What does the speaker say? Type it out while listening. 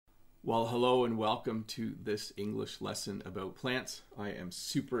Well, hello and welcome to this English lesson about plants. I am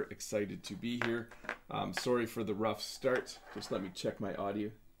super excited to be here. Sorry for the rough start. Just let me check my audio.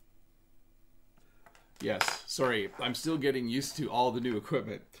 Yes, sorry, I'm still getting used to all the new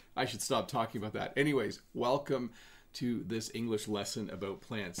equipment. I should stop talking about that. Anyways, welcome to this English lesson about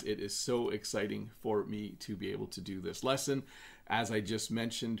plants. It is so exciting for me to be able to do this lesson. As I just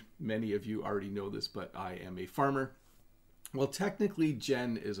mentioned, many of you already know this, but I am a farmer. Well, technically,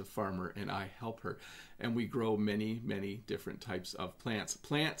 Jen is a farmer and I help her, and we grow many, many different types of plants.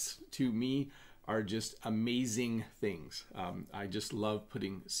 Plants, to me, are just amazing things. I just love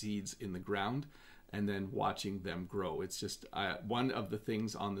putting seeds in the ground and then watching them grow. It's just one of the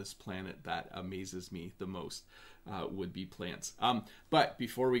things on this planet that amazes me the most would be plants. But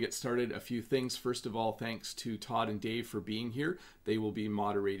before we get started, a few things. First of all, thanks to Todd and Dave for being here. They will be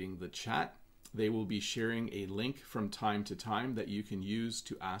moderating the chat. They will be sharing a link from time to time that you can use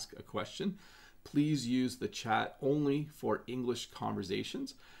to ask a question. Please use the chat only for English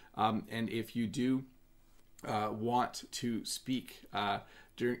conversations. And if you do want to speak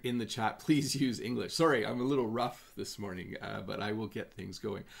in the chat, please use English. Sorry, I'm a little rough this morning, but I will get things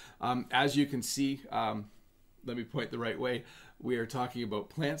going. As you can see, let me point the right way. We are talking about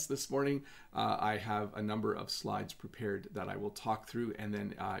plants this morning. I have a number of slides prepared that I will talk through, and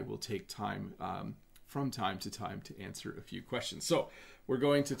then I will take time from time to time to answer a few questions. So we're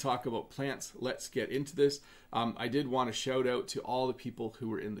going to talk about plants. Let's get into this. I did want to shout out to all the people who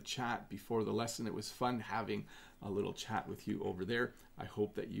were in the chat before the lesson. It was fun having a little chat with you over there. I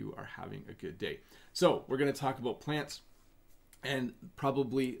hope that you are having a good day. So we're going to talk about plants. And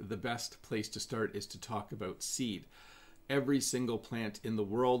probably the best place to start is to talk about seed. Every single plant in the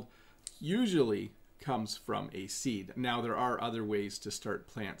world usually comes from a seed. Now, there are other ways to start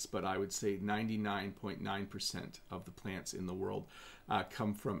plants, but I would say 99.9% of the plants in the world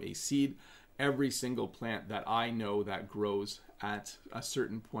come from a seed. Every single plant that I know that grows at a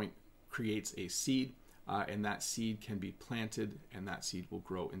certain point creates a seed, and that seed can be planted, and that seed will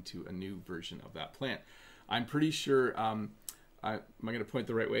grow into a new version of that plant. I'm pretty sure... am I going to point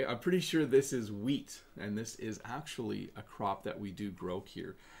the right way? I'm pretty sure this is wheat, and this is actually a crop that we do grow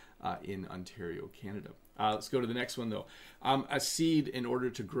here in Ontario, Canada. Let's go to the next one, though. A seed, in order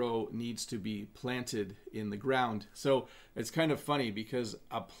to grow, needs to be planted in the ground. So it's kind of funny because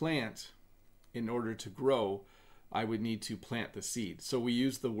a plant, in order to grow, I would need to plant the seed. So we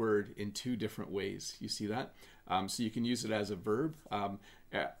use the word in two different ways. You see that? So you can use it as a verb.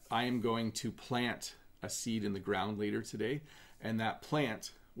 I am going to plant a seed in the ground later today, and that plant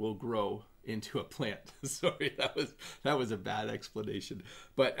will grow into a plant. Sorry, that was a bad explanation.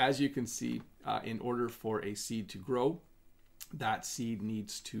 But as you can see, in order for a seed to grow, that seed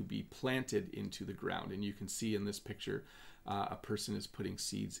needs to be planted into the ground. And you can see in this picture, a person is putting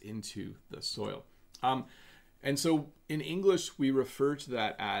seeds into the soil. And so in English, we refer to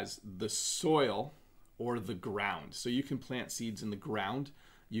that as the soil or the ground. So you can plant seeds in the ground.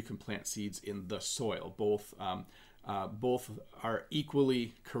 You can plant seeds in the soil. Both are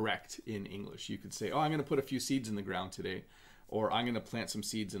equally correct in English. You could say, oh, I'm going to put a few seeds in the ground today, or I'm going to plant some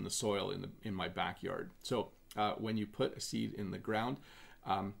seeds in the soil in my backyard. So when you put a seed in the ground,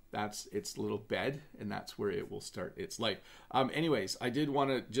 that's its little bed, and that's where it will start its life. Anyways, I did want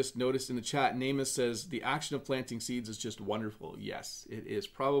to just notice in the chat, Namus says, the action of planting seeds is just wonderful. Yes, it is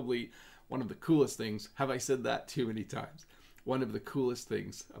probably one of the coolest things. Have I said that too many times? One of the coolest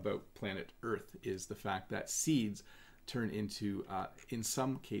things about planet Earth is the fact that seeds turn into, in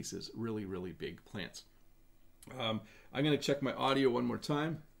some cases, really, really big plants. I'm going to check my audio one more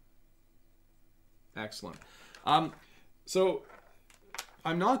time. Excellent. So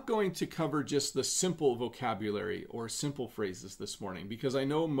I'm not going to cover just the simple vocabulary or simple phrases this morning, because I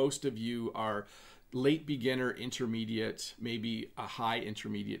know most of you are late beginner, intermediate, maybe a high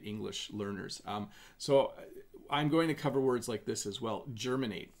intermediate English learners. So I'm going to cover words like this as well.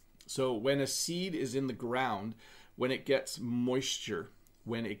 Germinate. So when a seed is in the ground, when it gets moisture,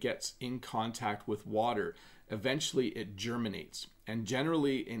 when it gets in contact with water, eventually it germinates. And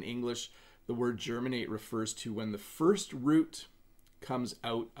generally in English, the word germinate refers to when the first root comes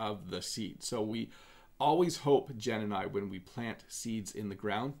out of the seed. So we always hope, Jen and I, when we plant seeds in the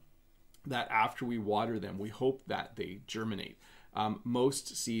ground, that after we water them, we hope that they germinate.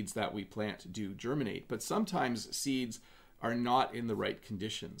 Most seeds that we plant do germinate, but sometimes seeds are not in the right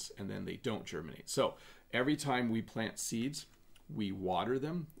conditions and then they don't germinate. So every time we plant seeds, we water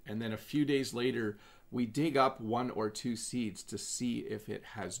them, and then a few days later, we dig up one or two seeds to see if it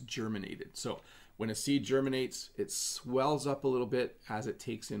has germinated. So when a seed germinates, it swells up a little bit as it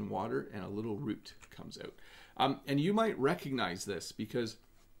takes in water, and a little root comes out. And you might recognize this because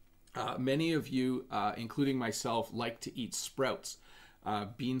Many of you, including myself, like to eat sprouts,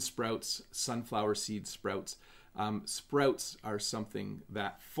 bean sprouts, sunflower seed sprouts. Sprouts are something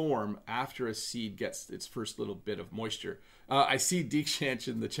that form after a seed gets its first little bit of moisture. I see Deekshanch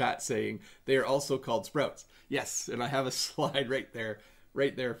in the chat saying they are also called sprouts. Yes, and I have a slide right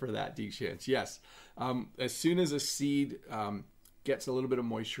there for that, Deekshanch. Yes, as soon as a seed gets a little bit of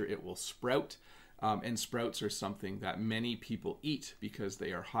moisture, it will sprout. And sprouts are something that many people eat because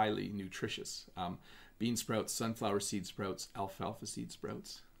they are highly nutritious. Bean sprouts, sunflower seed sprouts, alfalfa seed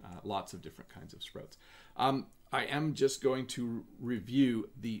sprouts, lots of different kinds of sprouts. I am just going to review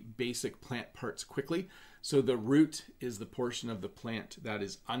the basic plant parts quickly. So the root is the portion of the plant that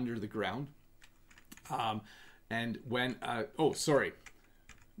is under the ground. And when,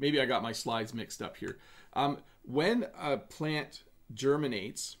 maybe I got my slides mixed up here. When a plant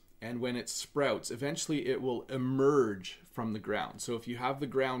germinates and when it sprouts, eventually it will emerge from the ground. So if you have the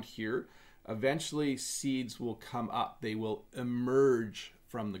ground here, eventually seeds will come up. They will emerge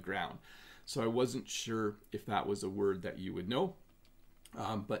from the ground. So I wasn't sure if that was a word that you would know.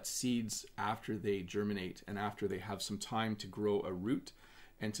 But seeds, after they germinate and after they have some time to grow a root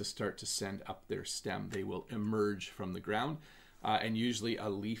and to start to send up their stem, they will emerge from the ground. And usually a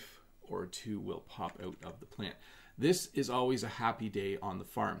leaf or two will pop out of the plant. This is always a happy day on the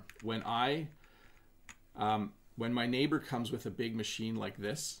farm. When my neighbor comes with a big machine like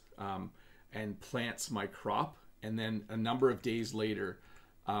this and plants my crop, and then a number of days later,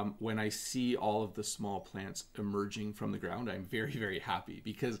 when I see all of the small plants emerging from the ground, I'm very, very happy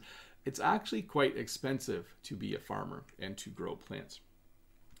because it's actually quite expensive to be a farmer and to grow plants.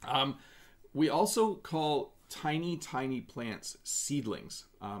 We also call tiny plants seedlings.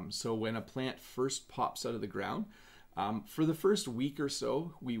 So when a plant first pops out of the ground, for the first week or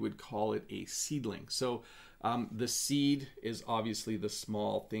so, we would call it a seedling. So the seed is obviously the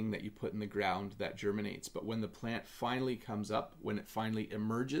small thing that you put in the ground that germinates. But when the plant finally comes up, when it finally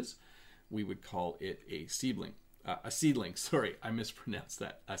emerges, we would call it a seedling. Sorry, I mispronounced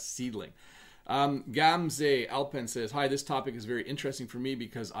that. A seedling. Gamze Alpen says, hi, this topic is very interesting for me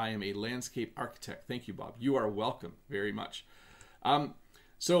because I am a landscape architect. Thank you, Bob. You are welcome very much.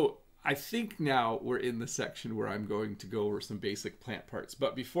 So I think now we're in the section where I'm going to go over some basic plant parts.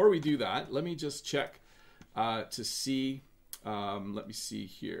 But before we do that, let me just check to see. Let me see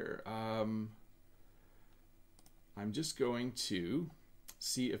here. I'm just going to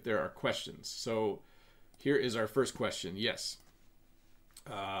see if there are questions. So here is our first question. Yes.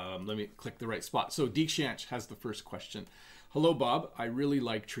 Let me click the right spot. So Deekshanch has the first question. Hello, Bob. I really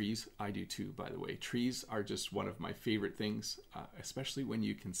like trees. I do too, by the way. Trees are just one of my favorite things, especially when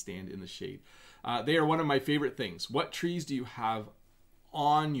you can stand in the shade. They are one of my favorite things. What trees do you have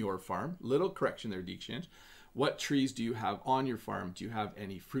on your farm? Little correction there, Deekshanch. What trees do you have on your farm? Do you have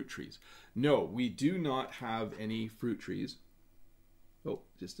any fruit trees? No, we do not have any fruit trees. Oh,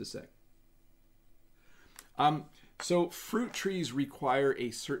 just a sec. So fruit trees require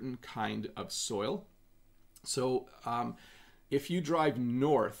a certain kind of soil. So if you drive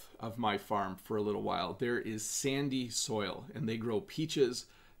north of my farm for a little while, there is sandy soil, and they grow peaches,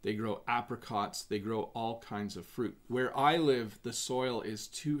 they grow apricots, they grow all kinds of fruit. Where I live, the soil is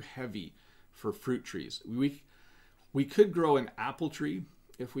too heavy for fruit trees. We could grow an apple tree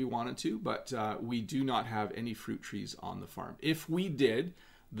if we wanted to, but we do not have any fruit trees on the farm. If we did,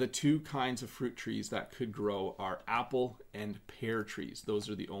 the two kinds of fruit trees that could grow are apple and pear trees. Those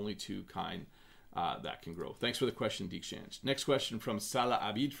are the only two kind that can grow. Thanks for the question, Deekshanch. Next question from Salah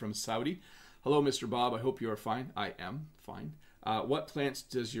Abid from Saudi. Hello, Mr. Bob. I hope you are fine. I am fine. What plants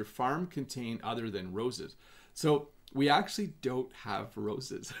does your farm contain other than roses? So we actually don't have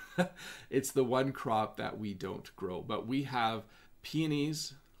roses. It's the one crop that we don't grow. But we have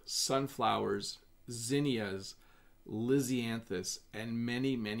peonies, sunflowers, zinnias, Lisianthus, and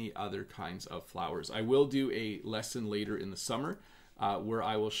many other kinds of flowers. I will do a lesson later in the summer where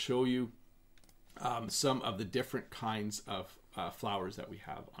I will show you some of the different kinds of flowers that we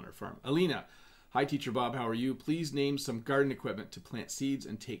have on our farm. Alina, hi Teacher Bob, how are you? Please name some garden equipment to plant seeds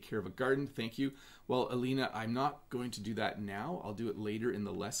and take care of a garden. Thank you. Well, Alina, I'm not going to do that now. I'll do it later in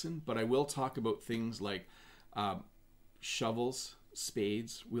the lesson, but I will talk about things like shovels,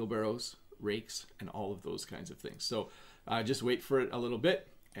 spades, wheelbarrows, rakes, and all of those kinds of things. So just wait for it a little bit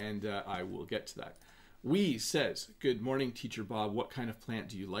and I will get to that. Wee says, good morning, Teacher Bob. What kind of plant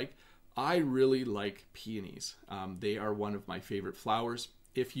do you like? I really like peonies. They are one of my favorite flowers.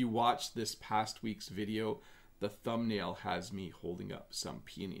 If you watched this past week's video, the thumbnail has me holding up some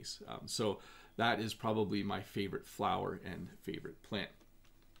peonies. So that is probably my favorite flower and favorite plant.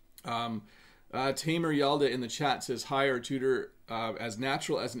 Tamer Yalda in the chat says, hi, our tutor, as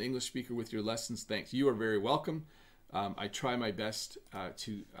natural as an English speaker with your lessons. Thanks. You are very welcome. I try my best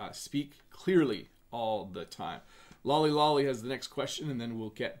to speak clearly all the time. Lolly Lolly has the next question, and then we'll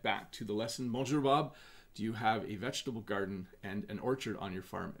get back to the lesson. Bonjour, Bob. Do you have a vegetable garden and an orchard on your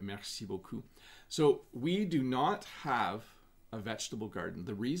farm? Merci beaucoup. So we do not have a vegetable garden.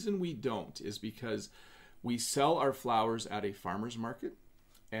 The reason we don't is because we sell our flowers at a farmer's market,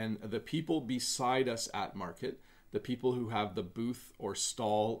 and the people beside us at market, the people who have the booth or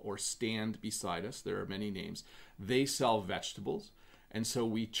stall or stand beside us, there are many names, they sell vegetables. And so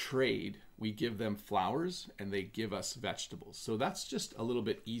we trade, we give them flowers and they give us vegetables. So that's just a little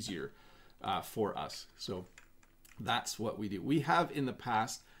bit easier for us. So that's what we do. We have in the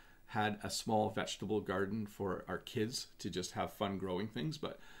past had a small vegetable garden for our kids to just have fun growing things,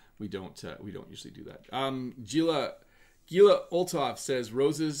 but we don't usually do that. Gila Oltov says,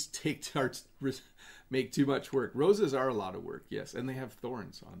 roses make too much work. Roses are a lot of work, yes, and they have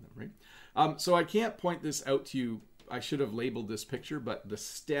thorns on them, right? So I can't point this out to you. I should have labeled this picture, but the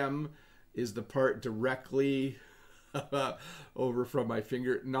stem is the part directly over from my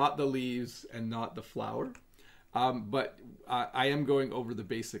finger, not the leaves and not the flower. But I am going over the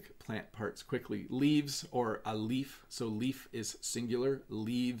basic plant parts quickly. Leaves, or a leaf, so leaf is singular,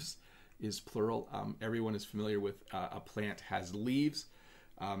 leaves is plural. Everyone is familiar with a plant has leaves,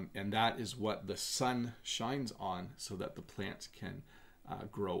 and that is what the sun shines on so that the plant can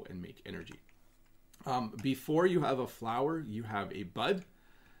grow and make energy. Before you have a flower, you have a bud,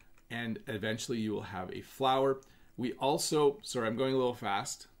 and eventually you will have a flower. We also, sorry, I'm going a little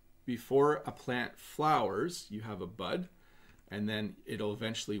fast. Before a plant flowers, you have a bud, and then it'll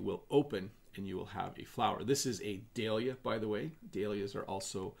eventually will open and you will have a flower. This is a dahlia, by the way. Dahlias are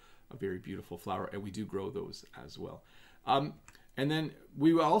also a very beautiful flower, and we do grow those as well. And then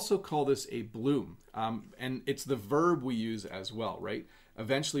we will also call this a bloom, and it's the verb we use as well, right?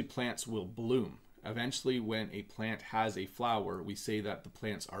 Eventually plants will bloom. Eventually when a plant has a flower, we say that the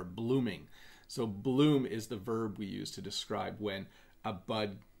plants are blooming. So bloom is the verb we use to describe when a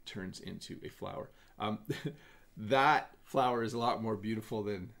bud turns into a flower. That flower is a lot more beautiful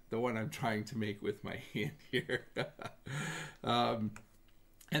than the one I'm trying to make with my hand here.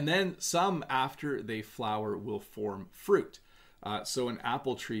 And then some, after they flower, will form fruit. So an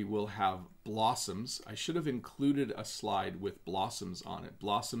apple tree will have blossoms. I should have included a slide with blossoms on it.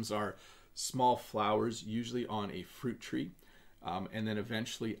 Blossoms are small flowers, usually on a fruit tree. And then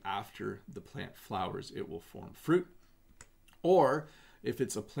eventually after the plant flowers, it will form fruit. Or if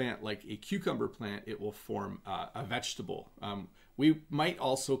it's a plant like a cucumber plant, it will form a vegetable. We might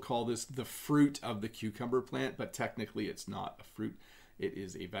also call this the fruit of the cucumber plant, but technically it's not a fruit. It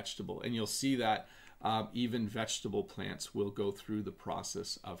is a vegetable. And you'll see that even vegetable plants will go through the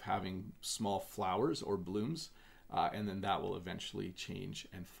process of having small flowers or blooms, and then that will eventually change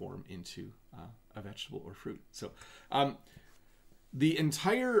and form into a vegetable or fruit. So the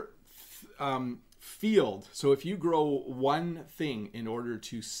entire field, so if you grow one thing in order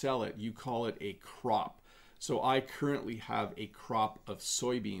to sell it, you call it a crop. So I currently have a crop of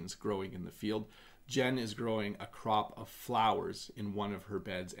soybeans growing in the field. Jen is growing a crop of flowers in one of her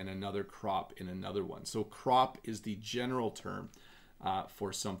beds and another crop in another one. So crop is the general term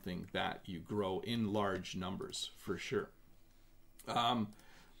for something that you grow in large numbers, for sure. I'm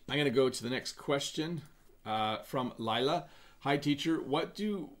going to go to the next question from Lila. Hi, teacher. What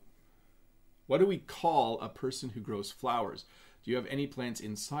do we call a person who grows flowers? Do you have any plants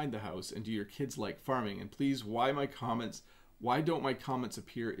inside the house, and do your kids like farming? And please, why don't my comments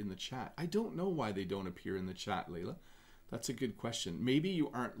appear in the chat? I don't know why they don't appear in the chat, Layla. That's a good question. Maybe you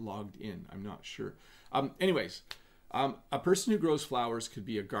aren't logged in. I'm not sure. Anyways, a person who grows flowers could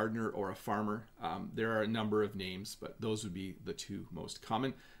be a gardener or a farmer. There are a number of names, but those would be the two most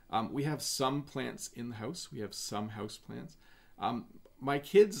common. We have some plants in the house. We have some house plants. My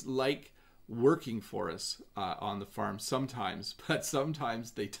kids like working for us on the farm sometimes, but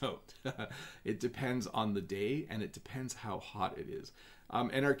sometimes they don't. It depends on the day, and it depends how hot it is.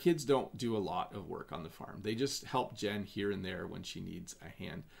 And our kids don't do a lot of work on the farm. They just help Jen here and there when she needs a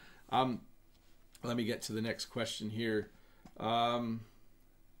hand. Let me get to the next question here. I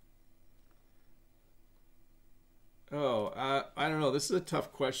don't know. This is a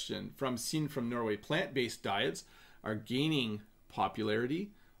tough question. From Seen from Norway. Plant-based diets are gaining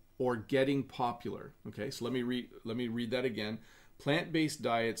popularity or getting popular. Okay, so let me read that again. Plant-based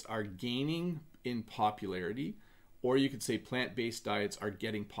diets are gaining in popularity, or you could say plant-based diets are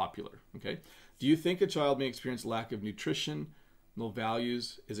getting popular. Okay, do you think a child may experience lack of nutrition, no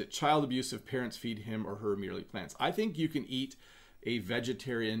values? Is it child abuse if parents feed him or her merely plants? I think you can eat a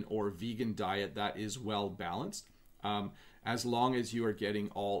vegetarian or vegan diet that is well balanced, as long as you are getting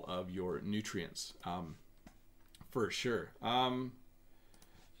all of your nutrients, for sure.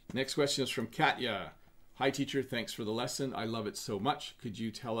 Next question is from Katya. Hi teacher, thanks for the lesson. I love it so much. Could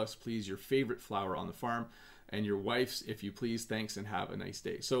you tell us please your favorite flower on the farm and your wife's, if you please? Thanks and have a nice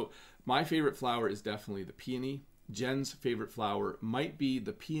day. So my favorite flower is definitely the peony. Jen's favorite flower might be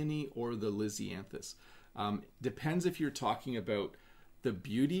the peony or the Lisianthus. Depends if you're talking about the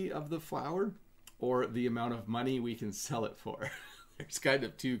beauty of the flower or the amount of money we can sell it for. There's kind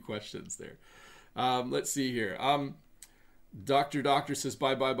of two questions there. Let's see here. Doctor says,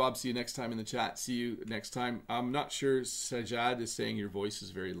 bye Bob, see you next time in the chat. See you next time. I'm not sure, Sajad is saying your voice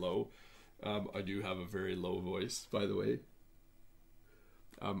is very low. I do have a very low voice, by the way.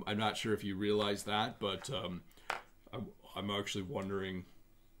 I'm not sure if you realize that, but I'm actually wondering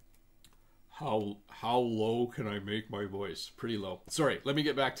how low can I make my voice? Pretty low. Sorry, let me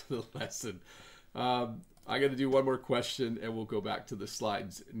get back to the lesson. I got to do one more question and we'll go back to the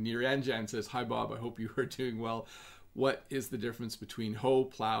slides. Niranjan says, hi Bob, I hope you are doing well. What is the difference between hoe,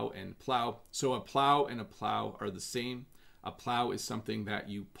 plow, and plow? So a plow and a plow are the same. A plow is something that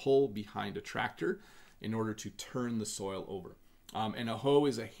you pull behind a tractor in order to turn the soil over. And a hoe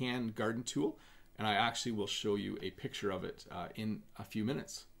is a hand garden tool. And I actually will show you a picture of it in a few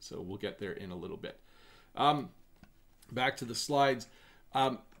minutes. So we'll get there in a little bit. Back to the slides.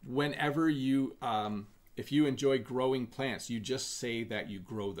 Whenever you, if you enjoy growing plants, you just say that you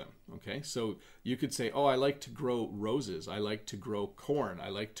grow them, okay? So you could say, oh, I like to grow roses. I like to grow corn. I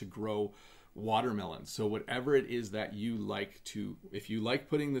like to grow watermelon. So whatever it is that you like to, if you like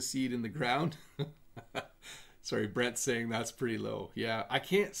putting the seed in the ground, sorry, Brett's saying that's pretty low. Yeah, I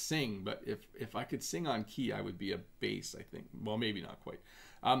can't sing, but if I could sing on key, I would be a bass, I think. Well, maybe not quite.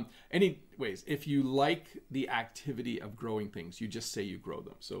 Anyways, if you like the activity of growing things, you just say you grow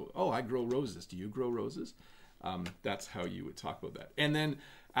them. So, oh, I grow roses. Do you grow roses? That's how you would talk about that. And then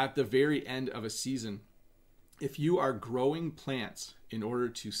at the very end of a season, if you are growing plants in order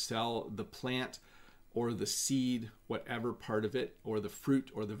to sell the plant or the seed, whatever part of it, or the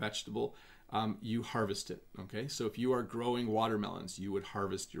fruit or the vegetable, you harvest it, okay? So if you are growing watermelons, you would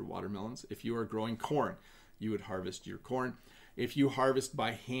harvest your watermelons. If you are growing corn, you would harvest your corn. If you harvest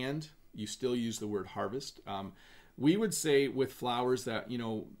by hand, you still use the word harvest. We would say with flowers that, you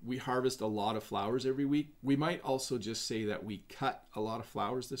know, we harvest a lot of flowers every week. We might also just say that we cut a lot of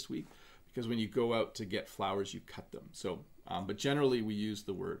flowers this week, because when you go out to get flowers, you cut them. So, but generally we use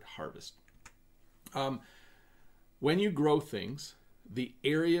the word harvest. When you grow things, the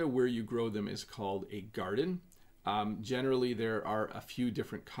area where you grow them is called a garden. Generally, there are a few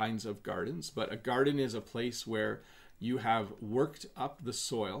different kinds of gardens, but a garden is a place where you have worked up the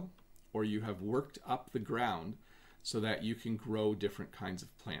soil or you have worked up the ground so that you can grow different kinds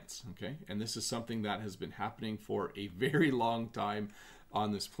of plants, okay? And this is something that has been happening for a very long time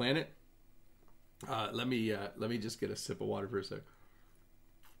on this planet. Let me just get a sip of water for a sec.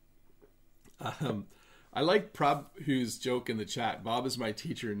 I like Prabhu's joke in the chat. Bob is my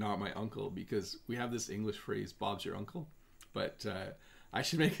teacher, not my uncle, because we have this English phrase, Bob's your uncle. But I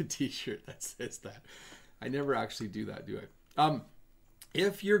should make a t-shirt that says that. I never actually do that, do I?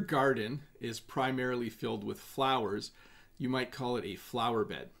 If your garden is primarily filled with flowers, you might call it a flower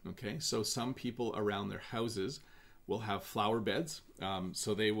bed, okay? So some people around their houses will have flower beds.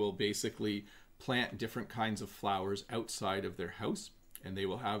 So they will basically plant different kinds of flowers outside of their house, and they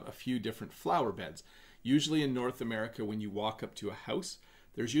will have a few different flower beds. Usually in North America, when you walk up to a house,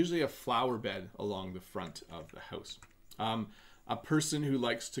 there's usually a flower bed along the front of the house. A person who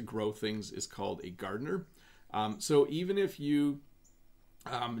likes to grow things is called a gardener. So even if you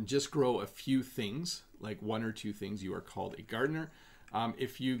just grow a few things, like one or two things, you are called a gardener.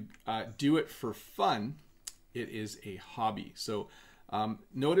 If you do it for fun, it is a hobby. So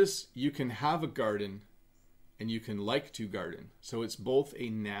notice you can have a garden and you can like to garden. So it's both a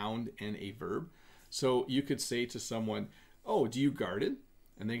noun and a verb. So you could say to someone, oh, do you garden?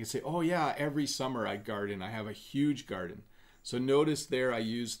 And they can say, oh yeah, every summer I garden. I have a huge garden. So notice there I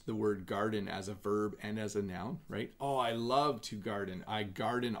used the word garden as a verb and as a noun, right? Oh, I love to garden. I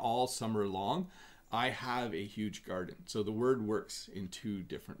garden all summer long. I have a huge garden. So the word works in two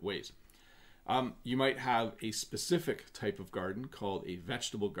different ways. You might have a specific type of garden called a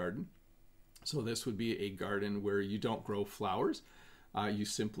vegetable garden. So this would be a garden where you don't grow flowers. You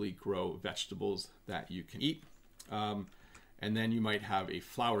simply grow vegetables that you can eat. And then you might have a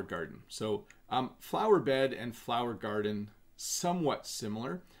flower garden. So flower bed and flower garden, somewhat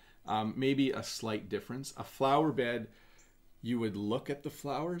similar, maybe a slight difference. A flower bed, you would look at the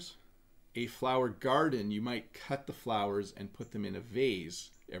flowers a flower garden, you might cut the flowers and put them in a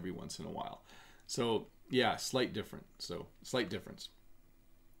vase every once in a while. So yeah, slight difference.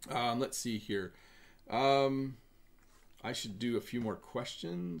 Let's see here. I should do a few more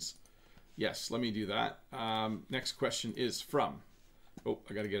questions. Yes, let me do that. Next question is from, I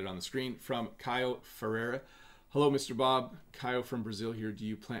got to get it on the screen, from Caio Ferreira. Hello, Mr. Bob. Caio from Brazil here. Do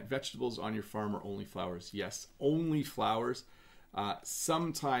you plant vegetables on your farm or only flowers? Yes, only flowers.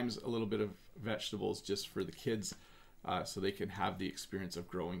 Sometimes a little bit of vegetables just for the kids so they can have the experience of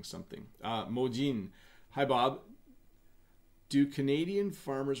growing something. Mojin, hi Bob. Do Canadian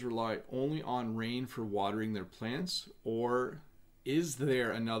farmers rely only on rain for watering their plants, or is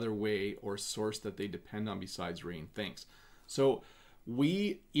there another way or source that they depend on besides rain? Thanks. So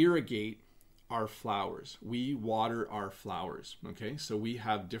we irrigate our flowers. We water our flowers. Okay, so we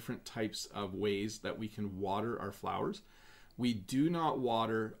have different types of ways that we can water our flowers. We do not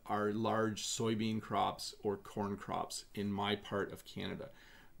water our large soybean crops or corn crops in my part of Canada.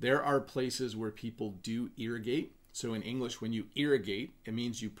 There are places where people do irrigate. So in English, when you irrigate, it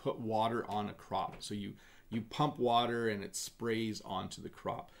means you put water on a crop. So you pump water and it sprays onto the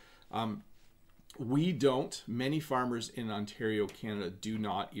crop. We don't. Many farmers in Ontario, Canada do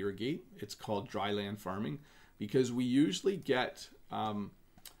not irrigate. It's called dryland farming because we usually get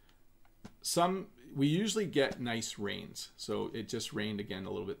nice rains. So it just rained again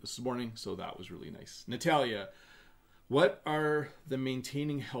a little bit this morning, so that was really nice. Natalia, what are the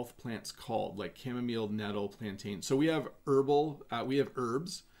maintaining health plants called, like chamomile, nettle, plantain? So we have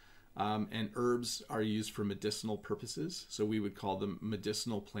herbs, and herbs are used for medicinal purposes. So we would call them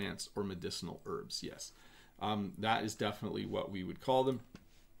medicinal plants or medicinal herbs. Yes, that is definitely what we would call them.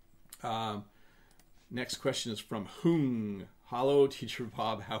 Next question is from Hung. Hello, Teacher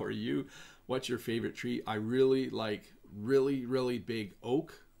Bob. How are you? What's your favorite tree? I really like really big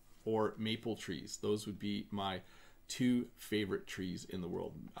oak or maple trees. Those would be my two favorite trees in the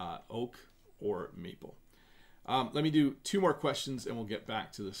world, oak or maple. Let me do two more questions and we'll get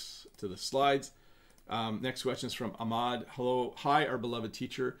back to the slides. Next question is from Ahmad. Hello. Hi, our beloved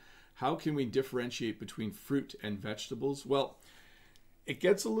teacher. How can we differentiate between fruit and vegetables? Well, it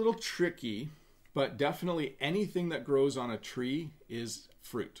gets a little tricky, but definitely anything that grows on a tree is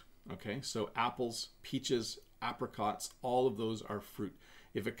fruit. Okay, so apples, peaches, apricots, all of those are fruit.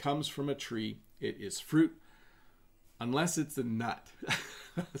 If it comes from a tree, it is fruit. Unless it's a nut.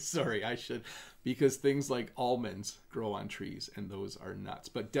 Sorry, because things like almonds grow on trees and those are nuts.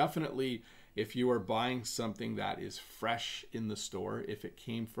 But definitely, if you are buying something that is fresh in the store, if it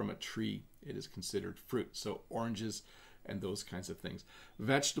came from a tree, it is considered fruit. So oranges and those kinds of things.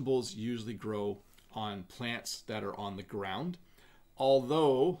 Vegetables usually grow on plants that are on the ground.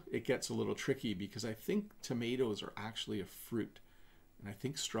 Although it gets a little tricky because I think tomatoes are actually a fruit. And I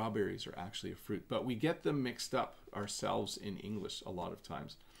think strawberries are actually a fruit, but we get them mixed up ourselves in English a lot of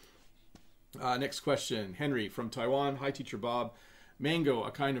times. Next question, Henry from Taiwan. Hi, Teacher Bob. Mango,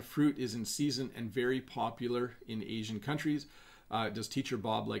 a kind of fruit, is in season and very popular in Asian countries. Does Teacher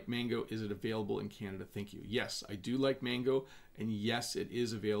Bob like mango? Is it available in Canada? Thank you. Yes, I do like mango, and yes, it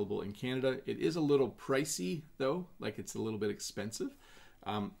is available in Canada. It is a little pricey, though, like it's a little bit expensive,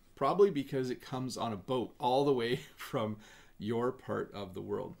 probably because it comes on a boat all the way from your part of the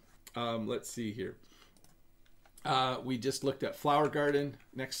world. Let's see here. We just looked at flower garden.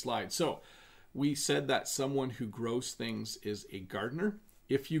 Next slide. So we said that someone who grows things is a gardener.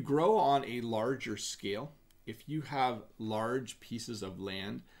 If you grow on a larger scale, if you have large pieces of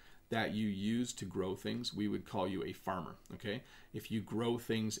land that you use to grow things, we would call you a farmer. Okay. If you grow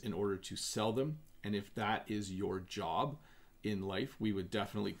things in order to sell them, and if that is your job in life, we would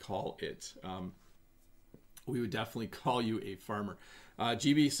definitely call it you a farmer.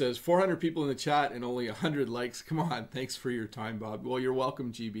 GB says 400 people in the chat and only 100 likes. Come on. Thanks for your time, Bob. Well, you're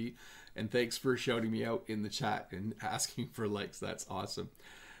welcome, GB. And thanks for shouting me out in the chat and asking for likes. That's awesome.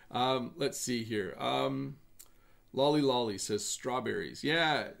 Let's see here. Lolly says strawberries.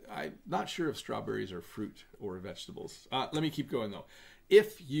 Yeah, I'm not sure if strawberries are fruit or vegetables. Let me keep going, though.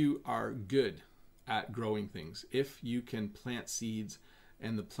 If you are good at growing things, if you can plant seeds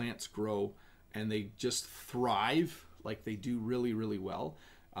and the plants grow and they just thrive, like they do really, really well,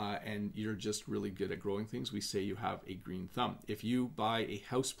 and you're just really good at growing things, we say you have a green thumb. If you buy a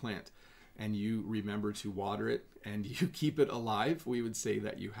house plant and you remember to water it and you keep it alive, we would say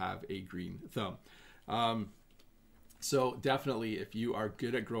that you have a green thumb. So definitely, if you are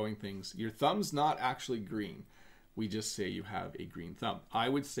good at growing things, your thumb's not actually green. We just say you have a green thumb. I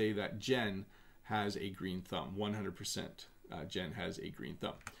would say that Jen has a green thumb, 100%. Jen has a green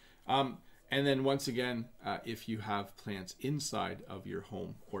thumb. And then once again, if you have plants inside of your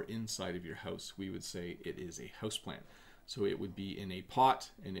home or inside of your house, we would say it is a house plant. So it would be in a pot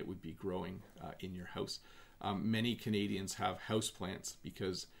and it would be growing in your house. Many Canadians have house plants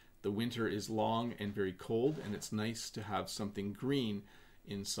because the winter is long and very cold, and it's nice to have something green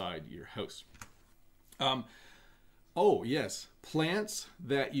inside your house. Oh, yes, plants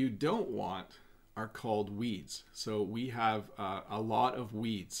that you don't want are called weeds. So we have a lot of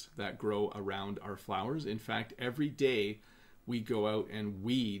weeds that grow around our flowers. In fact, every day we go out and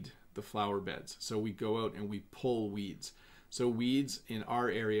weed the flower beds. So we go out and we pull weeds. So weeds in our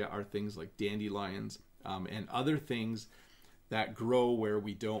area are things like dandelions and other things that grow where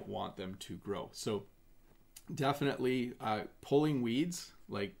we don't want them to grow. So definitely pulling weeds,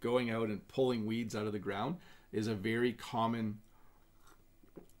 like going out and pulling weeds out of the ground, is a very common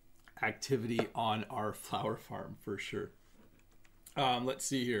activity on our flower farm for sure. Let's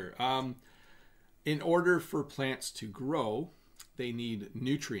see here. In order for plants to grow, they need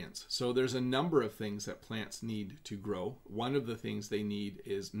nutrients. So there's a number of things that plants need to grow. One of the things they need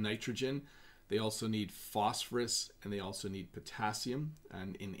is nitrogen. They also need phosphorus, and they also need potassium.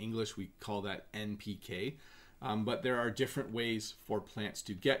 And in English, we call that NPK. But there are different ways for plants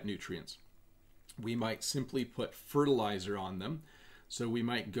to get nutrients. We might simply put fertilizer on them. So we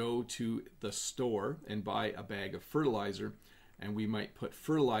might go to the store and buy a bag of fertilizer, and we might put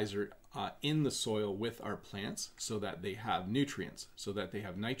fertilizer in the soil with our plants so that they have nutrients, so that they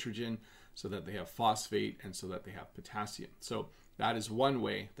have nitrogen, so that they have phosphate, and so that they have potassium. So that is one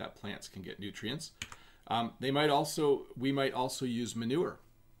way that plants can get nutrients. We might also use manure.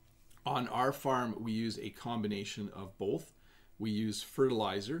 On our farm, we use a combination of both. We use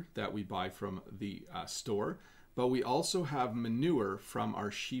fertilizer that we buy from the store, but we also have manure from our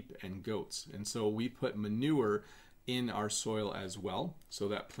sheep and goats. And so we put manure in our soil as well so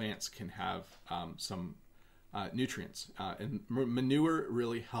that plants can have some nutrients. And manure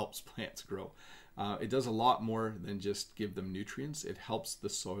really helps plants grow. It does a lot more than just give them nutrients. It helps the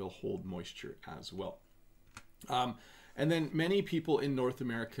soil hold moisture as well. And then many people in North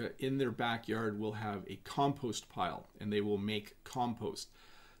America in their backyard will have a compost pile, and they will make compost.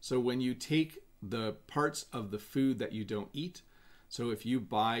 So when you take the parts of the food that you don't eat, so if you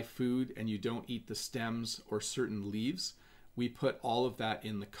buy food and you don't eat the stems or certain leaves, we put all of that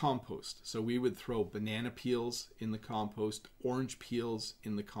in the compost. So we would throw banana peels in the compost, orange peels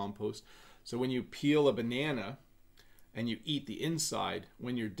in the compost. So when you peel a banana and you eat the inside,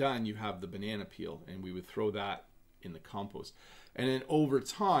 when you're done, you have the banana peel, and we would throw that in the compost. And then over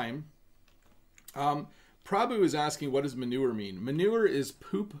time, Prabhu is asking, what does manure mean? Manure is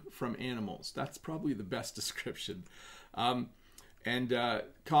poop from animals. That's probably the best description. And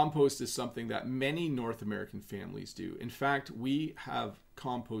compost is something that many North American families do. In fact, we have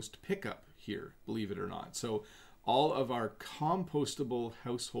compost pickup here, believe it or not. So all of our compostable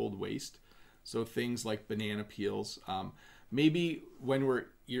household waste, so things like banana peels, maybe when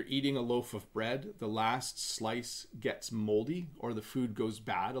you're eating a loaf of bread, the last slice gets moldy or the food goes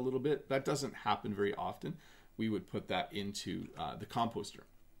bad a little bit. That doesn't happen very often. We would put that into the composter.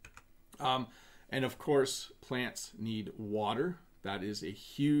 And of course, plants need water. That is a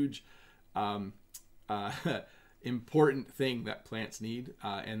huge important thing that plants need.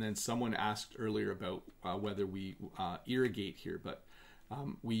 And then someone asked earlier about whether we irrigate here, but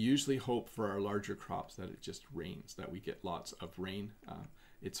we usually hope for our larger crops that it just rains, that we get lots of rain.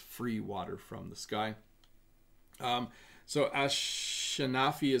 It's free water from the sky. So as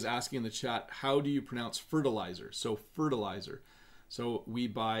Shanafi is asking in the chat, how do you pronounce fertilizer? So fertilizer. So we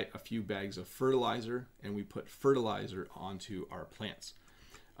buy a few bags of fertilizer and we put fertilizer onto our plants.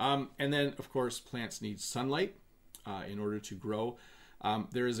 And then, of course, plants need sunlight in order to grow.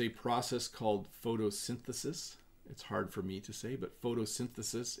 There is a process called photosynthesis. It's hard for me to say, but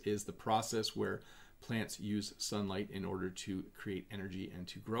photosynthesis is the process where plants use sunlight in order to create energy and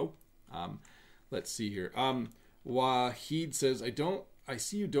to grow. Let's see here. Wahid says, I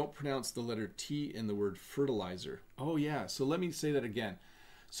see you don't pronounce the letter T in the word fertilizer. Oh yeah, so let me say that again.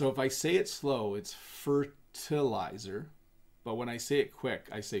 So if I say it slow, it's fertilizer, but when I say it quick,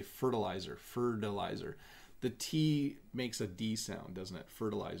 I say fertilizer, fertilizer. The T makes a D sound, doesn't it?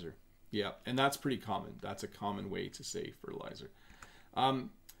 Fertilizer. Yeah, and that's pretty common. That's a common way to say fertilizer.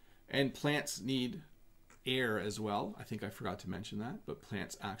 And plants need air as well. I think I forgot to mention that, but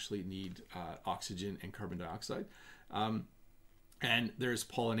plants actually need oxygen and carbon dioxide. And there's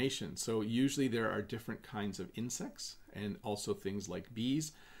pollination. So usually there are different kinds of insects and also things like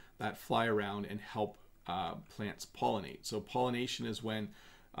bees that fly around and help plants pollinate. So pollination is when,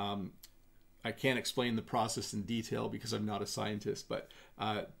 I can't explain the process in detail because I'm not a scientist, but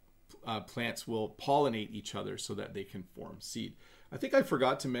plants will pollinate each other so that they can form seed. I think I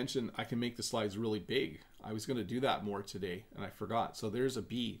forgot to mention I can make the slides really big. I was going to do that more today, and I forgot. So there's a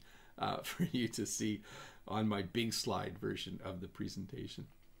bee for you to see on my big slide version of the presentation.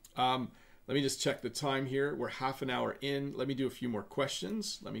 Let me just check the time here. We're half an hour in. Let me do a few more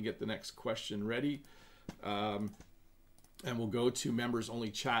questions. Let me get the next question ready. And we'll go to members only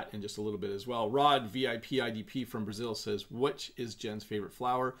chat in just a little bit as well. Rod, VIP IDP from Brazil says, which is Jen's favorite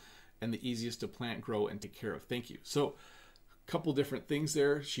flower and the easiest to plant, grow, and take care of? Thank you. So a couple different things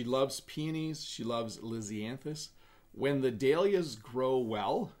there. She loves peonies. She loves Lisianthus. When the dahlias grow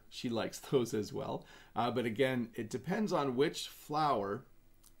well, she likes those as well. But again, it depends on which flower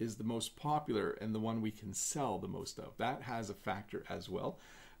is the most popular and the one we can sell the most of. That has a factor as well.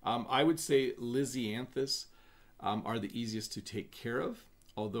 I would say Lisianthus are the easiest to take care of,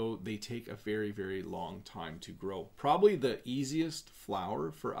 although they take a very, very long time to grow. Probably the easiest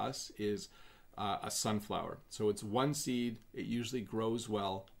flower for us is a sunflower. So it's one seed, it usually grows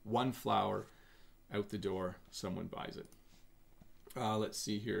well, one flower, out the door, someone buys it. Let's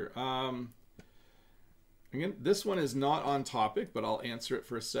see here. Again, this one is not on topic, but I'll answer it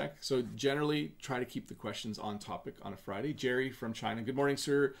for a sec. So generally, try to keep the questions on topic on a Friday. Jerry from China. Good morning,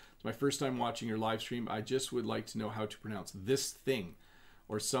 sir. It's my first time watching your live stream. I just would like to know how to pronounce this thing,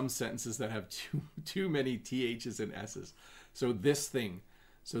 or some sentences that have too many THs and S's. So this thing.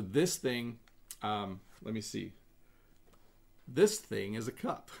 So this thing, let me see. This thing is a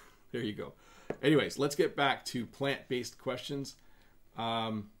cup. There you go. Anyways, let's get back to plant-based questions.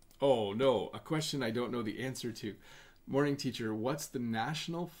 Oh no, a question I don't know the answer to. Morning teacher, what's the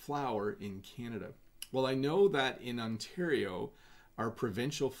national flower in Canada? Well, I know that in Ontario, our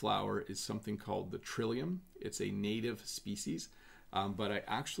provincial flower is something called the trillium. It's a native species, but I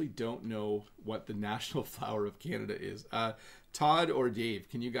actually don't know what the national flower of Canada is. Todd or Dave,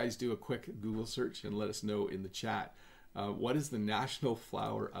 can you guys do a quick Google search and let us know in the chat? What is the national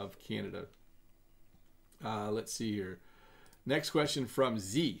flower of Canada? Let's see here. Next question from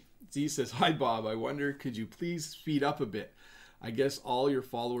Z. Z says, hi Bob, I wonder, could you please speed up a bit? I guess all your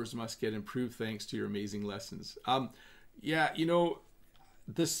followers must get improved thanks to your amazing lessons. Yeah, you know,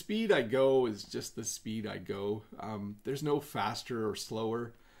 the speed I go is just the speed I go. There's no faster or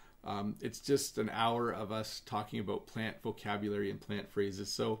slower. It's just an hour of us talking about plant vocabulary and plant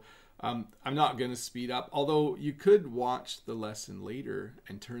phrases. So I'm not going to speed up, although you could watch the lesson later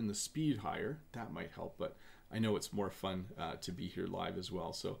and turn the speed higher. That might help, but I know it's more fun to be here live as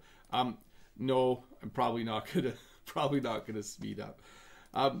well. So no, I'm probably not gonna speed up.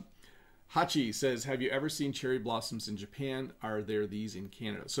 Hachi says, have you ever seen cherry blossoms in Japan? Are there these in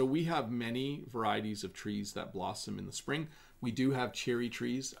Canada? So we have many varieties of trees that blossom in the spring. We do have cherry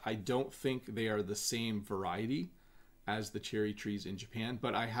trees. I don't think they are the same variety as the cherry trees in Japan,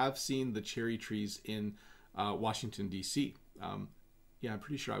 but I have seen the cherry trees in Washington, D.C. Yeah, I'm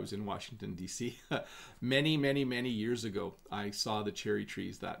pretty sure I was in Washington, D.C. many, many, many years ago. I saw the cherry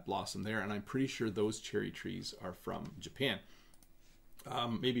trees that blossom there, and I'm pretty sure those cherry trees are from Japan.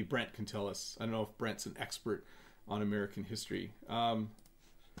 Maybe Brent can tell us. I don't know if Brent's an expert on American history.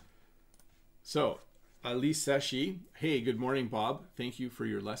 So, Ali Seshi, hey, good morning, Bob. Thank you for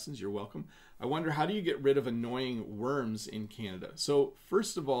your lessons. You're welcome. I wonder, how do you get rid of annoying worms in Canada? So,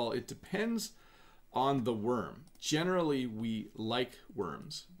 first of all, it depends on the worm. Generally, we like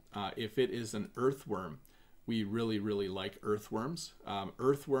worms. If it is an earthworm, we really, really like earthworms.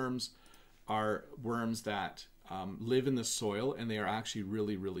 Earthworms are worms that live in the soil, and they are actually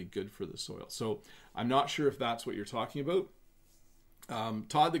really, really good for the soil. So I'm not sure if that's what you're talking about.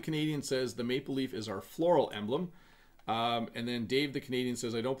 Todd the Canadian says the maple leaf is our floral emblem. And then Dave the Canadian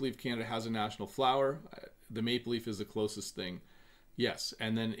says, I don't believe Canada has a national flower. The maple leaf is the closest thing. Yes,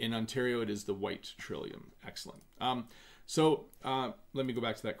 and then in Ontario, it is the white trillium. Excellent. So let me go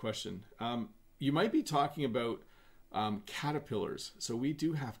back to that question. You might be talking about caterpillars. So we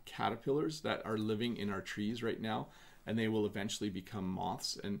do have caterpillars that are living in our trees right now, and they will eventually become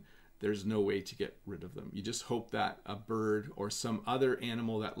moths, and there's no way to get rid of them. You just hope that a bird or some other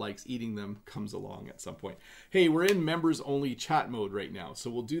animal that likes eating them comes along at some point. Hey, we're in members only chat mode right now, so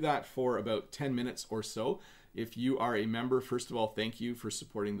we'll do that for about 10 minutes or so. If you are a member, first of all, thank you for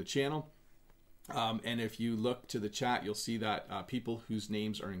supporting the channel. And if you look to the chat, you'll see that people whose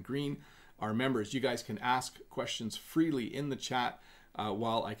names are in green are members. You guys can ask questions freely in the chat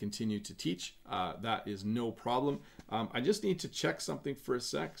while I continue to teach. That is no problem. I just need to check something for a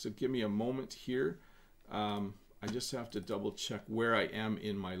sec, so give me a moment here. I just have to double check where I am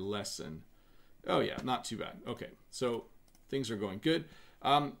in my lesson. Oh yeah, not too bad. Okay, so things are going good.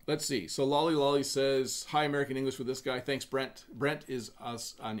 Let's see. So Lolly Lolly says, hi, American English with this guy. Thanks, Brent. Brent is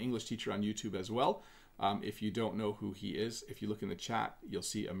an English teacher on YouTube as well. If you don't know who he is, if you look in the chat, you'll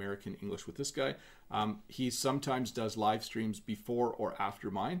see American English with this guy. He sometimes does live streams before or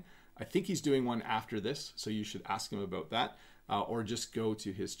after mine. I think he's doing one after this, so you should ask him about that, or just go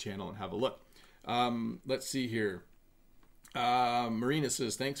to his channel and have a look. Let's see here. Marina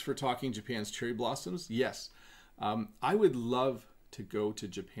says, thanks for talking Japan's cherry blossoms. Yes, I would love to go to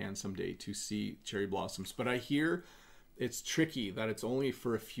Japan someday to see cherry blossoms, but I hear it's tricky that it's only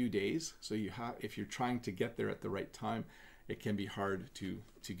for a few days. So if you're trying to get there at the right time, it can be hard to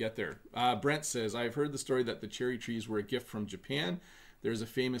get there. Brent says, I've heard the story that the cherry trees were a gift from Japan. There's a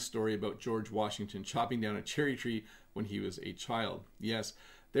famous story about George Washington chopping down a cherry tree when he was a child. Yes,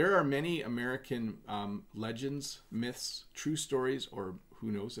 there are many American legends, myths, true stories, or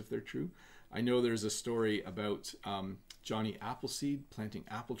who knows if they're true. I know there's a story about Johnny Appleseed planting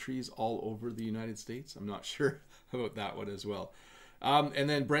apple trees all over the United States. I'm not sure about that one as well. And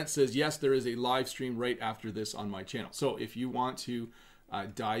then Brent says, yes, there is a live stream right after this on my channel. So if you want to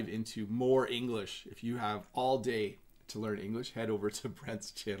dive into more English, if you have all day to learn English, head over to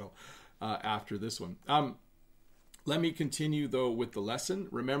Brent's channel after this one. Let me continue though with the lesson.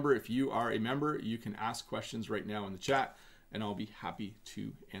 Remember, if you are a member, you can ask questions right now in the chat and I'll be happy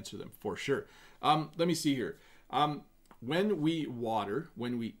to answer them for sure. Let me see here. When we water,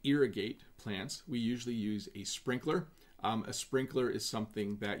 when we irrigate plants, we usually use a sprinkler. A sprinkler is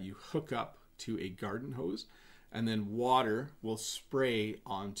something that you hook up to a garden hose and then water will spray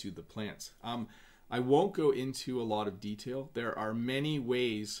onto the plants. I won't go into a lot of detail. There are many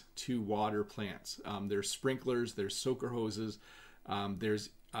ways to water plants. There's sprinklers, there's soaker hoses,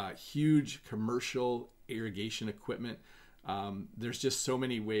 there's huge commercial irrigation equipment. There's just so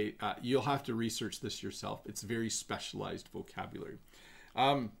many ways. You'll have to research this yourself. It's very specialized vocabulary.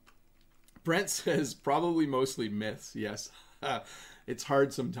 Brent says probably mostly myths. Yes. It's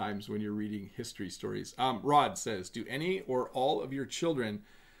hard sometimes when you're reading history stories. Rod says, do any or all of your children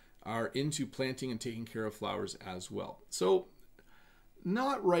are into planting and taking care of flowers as well? So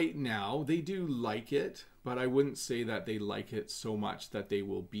not right now. They do like it, but I wouldn't say that they like it so much that they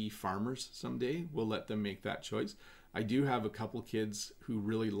will be farmers someday. We'll let them make that choice. I do have a couple kids who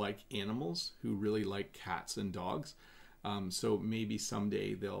really like animals, who really like cats and dogs. So maybe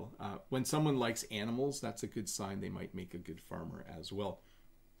someday they'll, when someone likes animals, that's a good sign they might make a good farmer as well.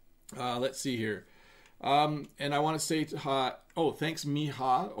 Let's see here. And I want to say, thanks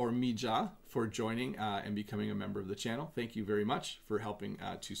Miha or Mija for joining and becoming a member of the channel. Thank you very much for helping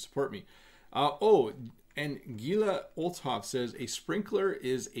to support me. And Gila Olthoff says, a sprinkler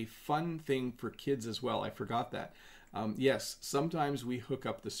is a fun thing for kids as well. I forgot that. Yes, sometimes we hook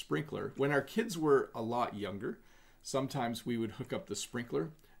up the sprinkler. When our kids were a lot younger, sometimes we would hook up the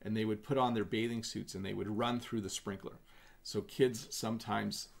sprinkler and they would put on their bathing suits and they would run through the sprinkler. So kids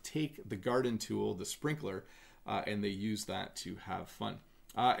sometimes take the garden tool, the sprinkler, and they use that to have fun.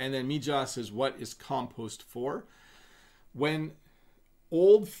 And then Mija says, what is compost for? When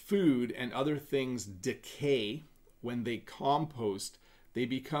old food and other things decay, when they compost, they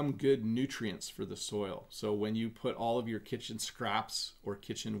become good nutrients for the soil. So when you put all of your kitchen scraps or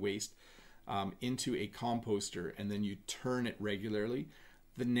kitchen waste into a composter and then you turn it regularly,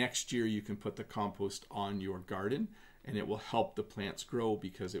 the next year you can put the compost on your garden and it will help the plants grow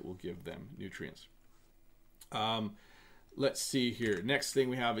because it will give them nutrients. Let's see here. Next thing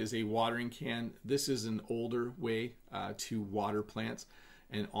we have is a watering can. This is an older way to water plants.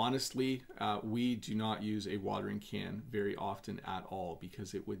 And honestly, we do not use a watering can very often at all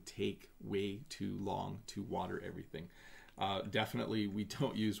because it would take way too long to water everything. Definitely, we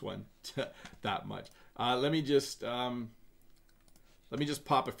don't use one that much. Let me just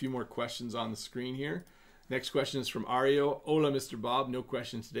pop a few more questions on the screen here. Next question is from Ario. Hola, Mr. Bob. No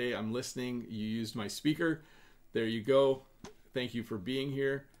question today. I'm listening. You used my speaker. There you go. Thank you for being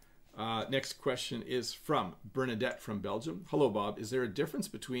here. Next question is from Bernadette from Belgium. Hello, Bob. Is there a difference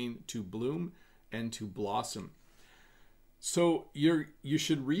between to bloom and to blossom? So you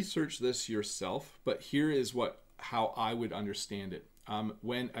should research this yourself, but here is how I would understand it.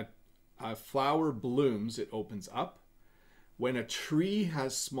 When a flower blooms, it opens up. When a tree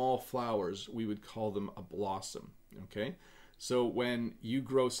has small flowers, we would call them a blossom, okay? So when you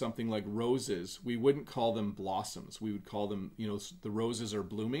grow something like roses, we wouldn't call them blossoms. We would call them, the roses are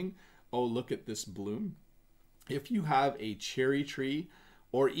blooming. Oh, look at this bloom. If you have a cherry tree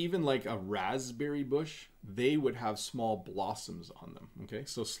or even like a raspberry bush, they would have small blossoms on them, okay?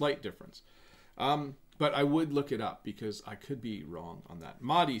 So slight difference. But I would look it up because I could be wrong on that.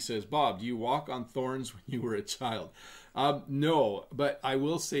 Madi says, Bob, do you walk on thorns when you were a child? No, but I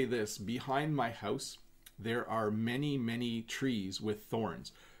will say this. Behind my house, there are many, many trees with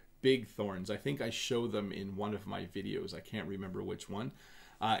thorns, big thorns. I think I show them in one of my videos. I can't remember which one.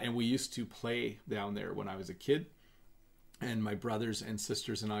 And we used to play down there when I was a kid. And my brothers and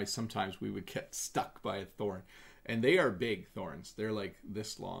sisters and I, sometimes we would get stuck by a thorn. And they are big thorns. They're like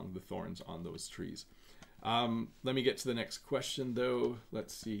this long, the thorns on those trees. Let me get to the next question, though.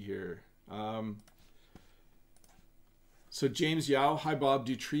 Let's see here. So James Yao, hi Bob,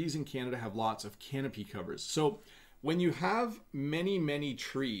 do trees in Canada have lots of canopy covers? So when you have many, many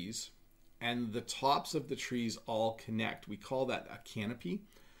trees and the tops of the trees all connect, we call that a canopy.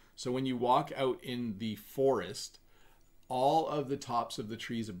 So when you walk out in the forest, all of the tops of the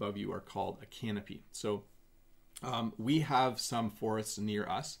trees above you are called a canopy. So we have some forests near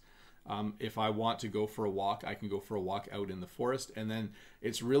us. If I want to go for a walk, I can go for a walk out in the forest. And then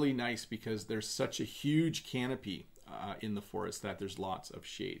it's really nice because there's such a huge canopy in the forest that there's lots of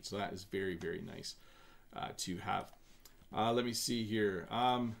shade. So that is very, very nice to have. Let me see here.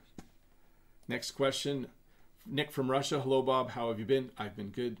 Next question. Nick from Russia. Hello, Bob. How have you been? I've been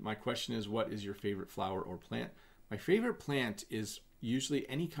good. My question is, what is your favorite flower or plant? My favorite plant is usually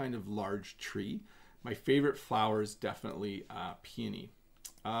any kind of large tree. My favorite flower is definitely peony.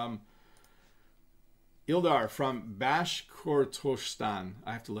 Ildar from Bashkortostan.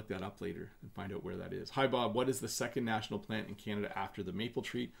 I have to look that up later and find out where that is. Hi, Bob. What is the second national plant in Canada after the maple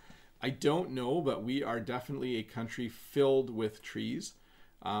tree? I don't know, but we are definitely a country filled with trees.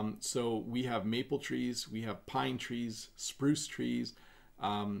 So we have maple trees, we have pine trees, spruce trees,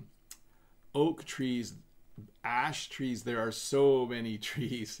 oak trees, ash trees. There are so many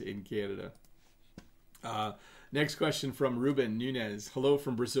trees in Canada. Next question from Ruben Nunez. Hello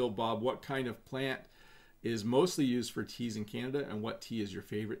from Brazil, Bob. What kind of plant is mostly used for teas in Canada, and what tea is your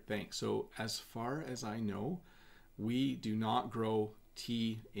favorite? Thanks. So as far as I know, we do not grow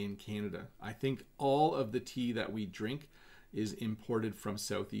tea in Canada. I think all of the tea that we drink is imported from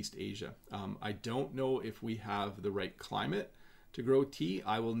Southeast Asia. I don't know if we have the right climate to grow tea.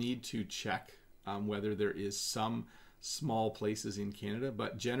 I will need to check whether there is some small places in Canada,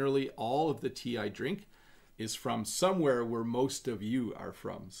 but generally all of the tea I drink is from somewhere where most of you are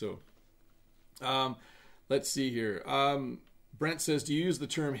from. So let's see here. Brent says, do you use the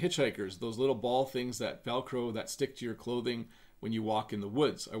term hitchhikers, those little ball things that Velcro that stick to your clothing when you walk in the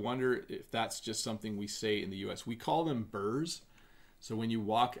woods? I wonder if that's just something we say in the US. We call them burrs. So when you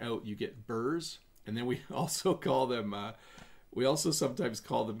walk out, you get burrs. And then we also call them, we also sometimes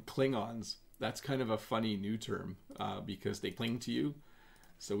call them Klingons. That's kind of a funny new term because they cling to you.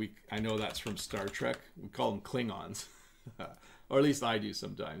 So I know that's from Star Trek. We call them Klingons. Or at least I do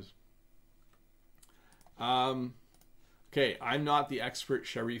sometimes. Okay, I'm not the expert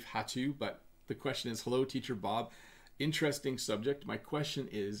Sharif Hatu, but the question is, hello, Teacher Bob. Interesting subject. My question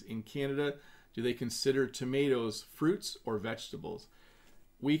is, in Canada, do they consider tomatoes fruits or vegetables?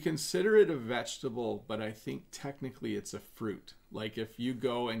 We consider it a vegetable, but I think technically it's a fruit. Like if you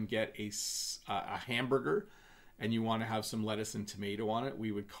go and get a hamburger and you want to have some lettuce and tomato on it,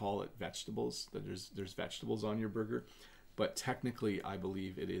 we would call it vegetables. There's vegetables on your burger, but technically I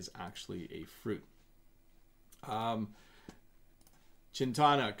believe it is actually a fruit.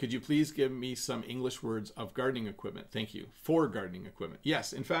 Chintana, could you please give me some English words of gardening equipment? Thank you. For gardening equipment.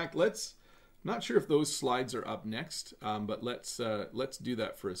 Yes, in fact, not sure if those slides are up next, but let's do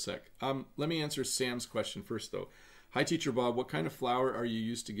that for a sec. Let me answer Sam's question first, though. Hi, Teacher Bob. What kind of flower are you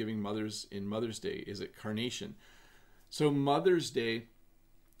used to giving mothers in Mother's Day? Is it carnation? So Mother's Day,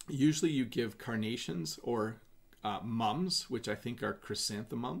 usually you give carnations or mums, which I think are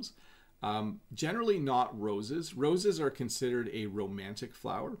chrysanthemums. Generally not roses. Roses are considered a romantic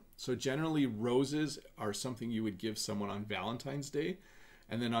flower. So generally roses are something you would give someone on Valentine's Day.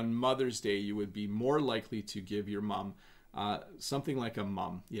 And then on Mother's Day, you would be more likely to give your mom something like a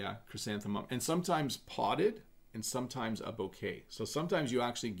mum. Yeah, chrysanthemum. And sometimes potted and sometimes a bouquet. So sometimes you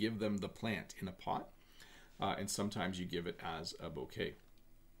actually give them the plant in a pot. And sometimes you give it as a bouquet.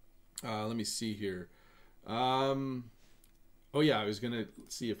 Let me see here. Oh yeah, I was going to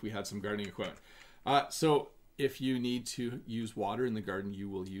see if we had some gardening equipment. So if you need to use water in the garden, you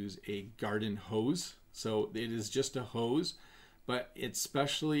will use a garden hose. So it is just a hose, but it's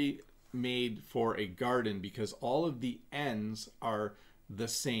specially made for a garden because all of the ends are the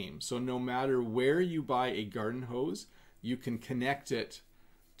same. So no matter where you buy a garden hose, you can connect it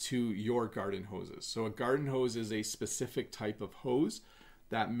to your garden hoses. So a garden hose is a specific type of hose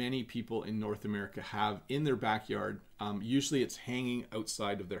that many people in North America have in their backyard. Usually it's hanging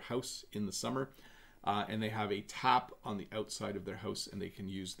outside of their house in the summer, and they have a tap on the outside of their house, and they can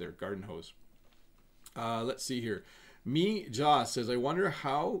use their garden hose. Let's see here. Me Ja says, I wonder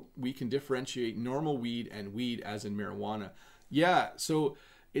how we can differentiate normal weed and weed as in marijuana. Yeah, so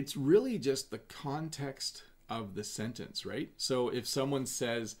it's really just the context of the sentence, right? So if someone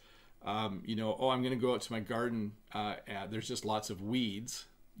says, you know, oh, I'm going to go out to my garden, there's just lots of weeds,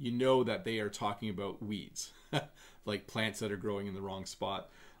 you know that they are talking about weeds, like plants that are growing in the wrong spot.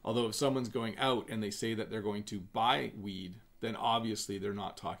 Although if someone's going out and they say that they're going to buy weed, then obviously they're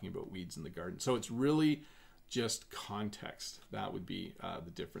not talking about weeds in the garden. So it's really just context. That would be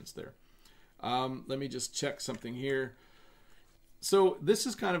the difference there. Let me just check something here. So this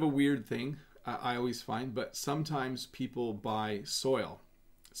is kind of a weird thing, I always find, but sometimes people buy soil.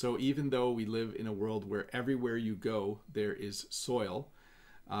 So even though we live in a world where everywhere you go, there is soil,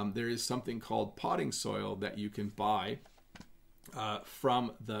 there is something called potting soil that you can buy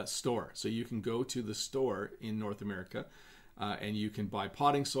from the store. So you can go to the store in North America and you can buy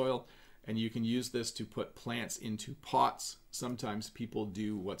potting soil, and you can use this to put plants into pots. Sometimes people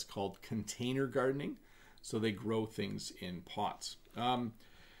do what's called container gardening. So they grow things in pots.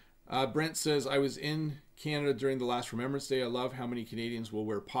 Brent says, I was in Canada during the last Remembrance Day. I love how many Canadians will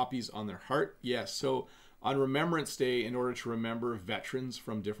wear poppies on their heart. Yes, so on Remembrance Day, in order to remember veterans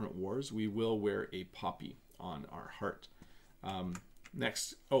from different wars, we will wear a poppy on our heart.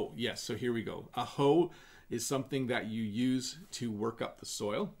 Next, oh yes, so here we go. A hoe is something that you use to work up the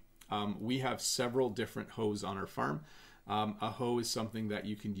soil. We have several different hoes on our farm. A hoe is something that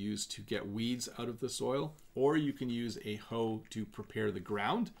you can use to get weeds out of the soil, or you can use a hoe to prepare the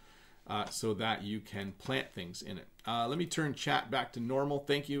ground so that you can plant things in it. Let me turn chat back to normal.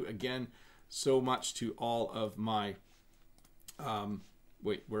 Thank you again so much to all of my,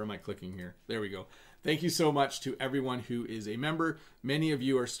 wait, where am I clicking here? There we go. Thank you so much to everyone who is a member. Many of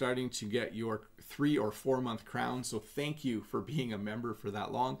you are starting to get your 3 or 4 month crown, so thank you for being a member for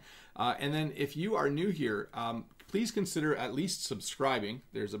that long. And then if you are new here, please consider at least subscribing.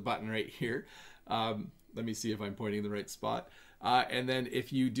 There's a button right here. Let me see if I'm pointing in the right spot. And then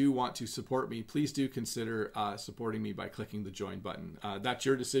if you do want to support me, please do consider supporting me by clicking the join button. That's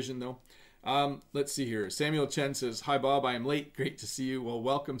your decision though. Let's see here. Samuel Chen says, hi Bob, I am late. Great to see you. Well,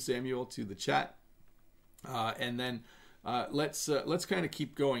 welcome Samuel to the chat. And then let's kind of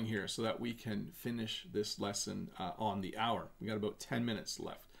keep going here so that we can finish this lesson on the hour. We got about 10 minutes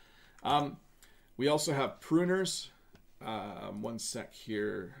left. We also have pruners. One sec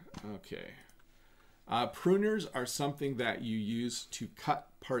here. Okay. Pruners are something that you use to cut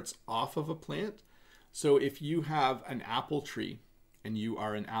parts off of a plant. So if you have an apple tree and you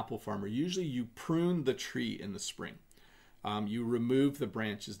are an apple farmer, usually you prune the tree in the spring. You remove the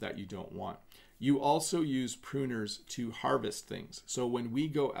branches that you don't want. You also use pruners to harvest things. So when we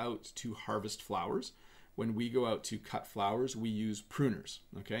go out to harvest flowers, when we go out to cut flowers, we use pruners,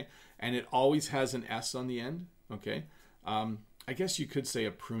 okay? And it always has an S on the end, okay? I guess you could say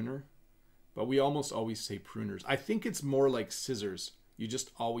a pruner, but we almost always say pruners. I think it's more like scissors. You just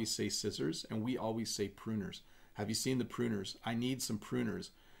always say scissors, and we always say pruners. Have you seen the pruners? I need some pruners.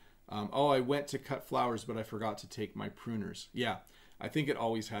 Oh, I went to cut flowers, but I forgot to take my pruners. Yeah, I think it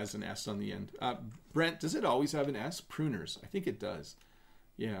always has an S on the end. Brent, does it always have an S? Pruners. I think it does.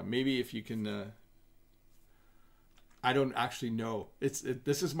 Yeah, maybe if you can... I don't actually know.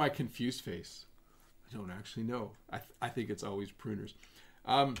 This is my confused face. I don't actually know. I think it's always pruners.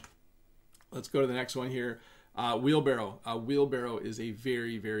 Let's go to the next one here. Wheelbarrow. A wheelbarrow is a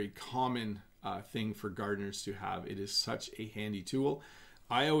very, very common thing for gardeners to have. It is such a handy tool.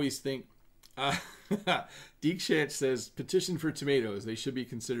 I always think, Deekshant says, petition for tomatoes. They should be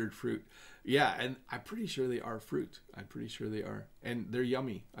considered fruit. Yeah, and I'm pretty sure they are fruit. I'm pretty sure they are. And they're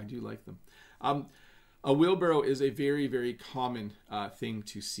yummy. I do like them. A wheelbarrow is a very, very common thing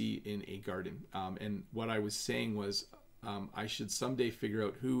to see in a garden. And what I was saying was I should someday figure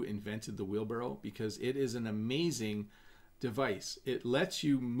out who invented the wheelbarrow, because it is an amazing device. It lets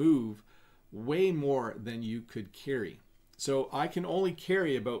you move way more than you could carry. So I can only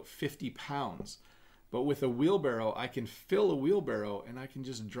carry about 50 pounds. But with a wheelbarrow, I can fill a wheelbarrow and I can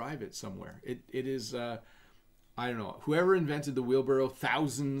just drive it somewhere. It is... I don't know, whoever invented the wheelbarrow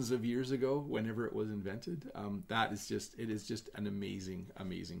thousands of years ago, whenever it was invented, it is just an amazing,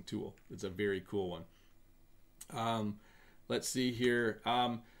 amazing tool. It's a very cool one. Let's see here.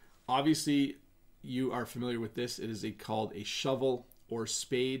 Obviously, you are familiar with this. It is called a shovel or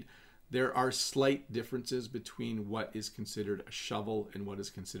spade. There are slight differences between what is considered a shovel and what is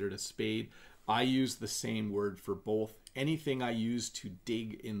considered a spade. I use the same word for both. Anything I use to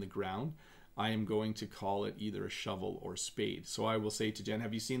dig in the ground, I am going to call it either a shovel or spade. So I will say to Jen,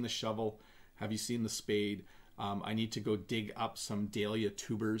 have you seen the shovel? Have you seen the spade? I need to go dig up some dahlia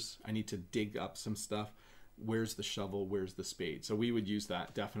tubers. I need to dig up some stuff. Where's the shovel? Where's the spade? So we would use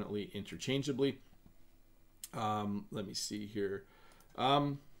that definitely interchangeably. Let me see here.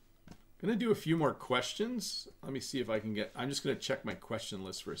 I'm going to do a few more questions. Let me see if I can get... I'm just going to check my question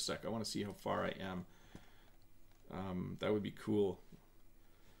list for a sec. I want to see how far I am. That would be cool.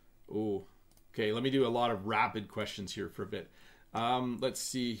 Oh, okay. Let me do a lot of rapid questions here for a bit. Let's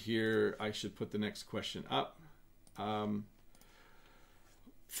see here. I should put the next question up.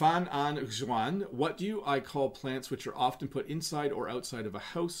 Fan An Juan, what do I call plants which are often put inside or outside of a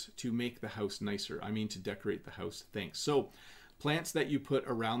house to make the house nicer? I mean to decorate the house. Thanks. So plants that you put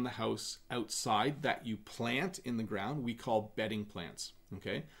around the house outside that you plant in the ground, we call bedding plants.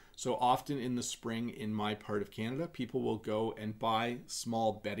 Okay. So often in the spring in my part of Canada, people will go and buy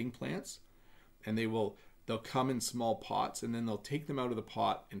small bedding plants, and they'll come in small pots, and then they'll take them out of the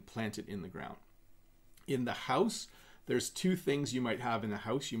pot and plant it in the ground. In the house, there's two things you might have in the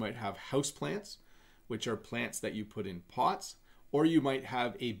house. You might have house plants, which are plants that you put in pots, or you might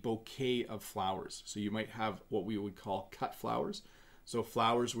have a bouquet of flowers. So you might have what we would call cut flowers. So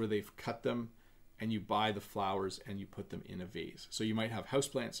flowers where they've cut them, and you buy the flowers and you put them in a vase. So you might have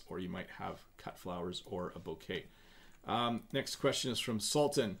houseplants, or you might have cut flowers or a bouquet. Next question is from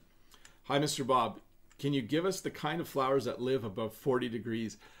Sultan. Hi, Mr. Bob. Can you give us the kind of flowers that live above 40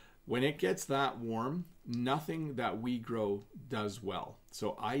 degrees? When it gets that warm, nothing that we grow does well.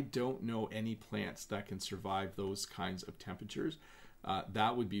 So I don't know any plants that can survive those kinds of temperatures.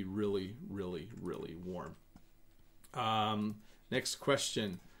 That would be really, really, really warm. Next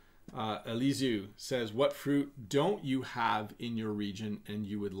question. Elizu says, what fruit don't you have in your region and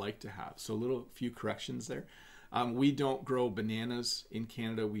you would like to have? So a few corrections there. We don't grow bananas in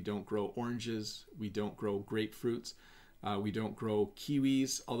Canada. We don't grow oranges. We don't grow grapefruits. We don't grow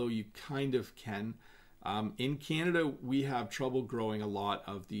kiwis, although you kind of can. In Canada, we have trouble growing a lot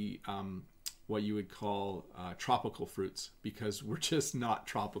of the what you would call tropical fruits because we're just not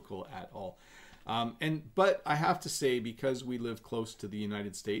tropical at all. But I have to say, because we live close to the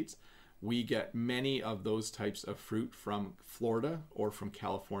United States, we get many of those types of fruit from Florida or from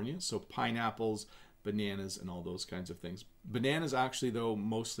California. So pineapples, bananas, and all those kinds of things. Bananas actually, though,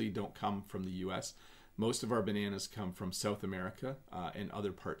 mostly don't come from the U.S. Most of our bananas come from South America and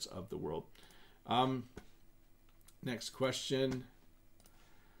other parts of the world. Next question.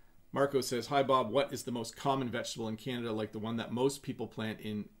 Marco says, hi, Bob. What is the most common vegetable in Canada, like the one that most people plant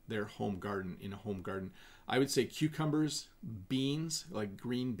in their home garden, in a home garden? I would say cucumbers, beans, like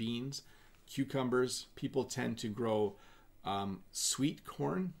green beans, cucumbers. People tend to grow sweet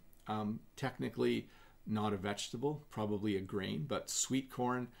corn. Technically not a vegetable, probably a grain, but sweet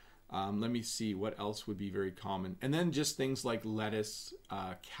corn. Let me see what else would be very common. And then just things like lettuce,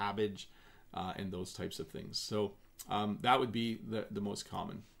 cabbage, and those types of things. So that would be the most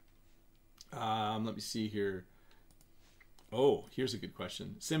common. Let me see here. Oh, here's a good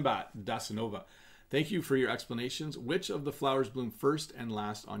question. Simbat Dasanova. Thank you for your explanations. Which of the flowers bloom first and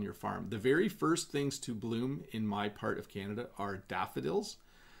last on your farm? The very first things to bloom in my part of Canada are daffodils.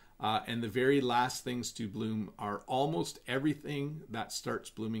 And the very last things to bloom are almost everything that starts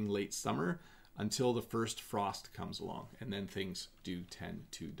blooming late summer until the first frost comes along. And then things do tend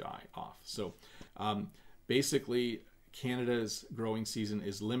to die off. So basically, Canada's growing season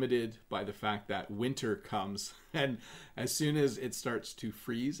is limited by the fact that winter comes. And as soon as it starts to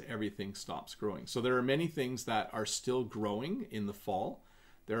freeze, everything stops growing. So there are many things that are still growing in the fall.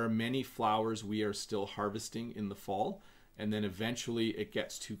 There are many flowers we are still harvesting in the fall. And then eventually it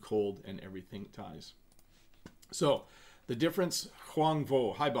gets too cold and everything dies. So the difference, Huang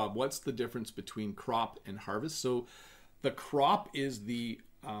Vo, hi Bob, what's the difference between crop and harvest? So the crop is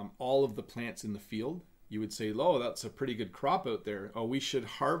all of the plants in the field. You would say, oh, that's a pretty good crop out there. Oh, we should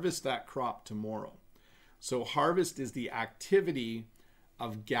harvest that crop tomorrow. So harvest is the activity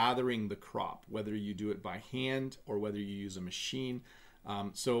of gathering the crop, whether you do it by hand or whether you use a machine.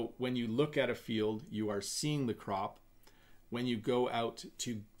 So when you look at a field, you are seeing the crop. When you go out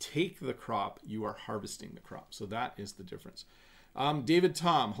to take the crop, you are harvesting the crop. So that is the difference. David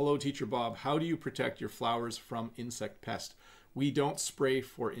Tom, hello, Teacher Bob. How do you protect your flowers from insect pest? We don't spray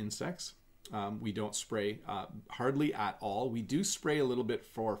for insects. We don't spray hardly at all. We do spray a little bit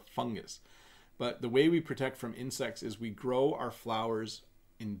for fungus. But the way we protect from insects is we grow our flowers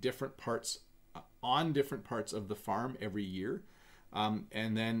in different parts, on different parts of the farm every year.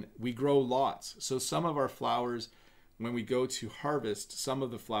 And then we grow lots. So some of our flowers, when we go to harvest, some of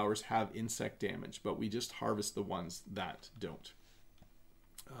the flowers have insect damage, but we just harvest the ones that don't.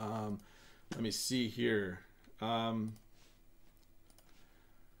 Let me see here.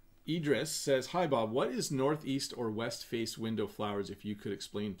 Idris says, hi Bob, what is northeast or west face window flowers, if you could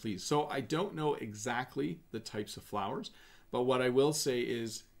explain please? So I don't know exactly the types of flowers, but what I will say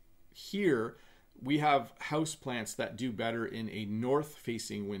is here we have house plants that do better in a north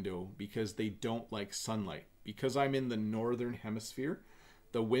facing window because they don't like sunlight. Because I'm in the northern hemisphere,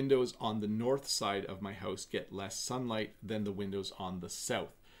 the windows on the north side of my house get less sunlight than the windows on the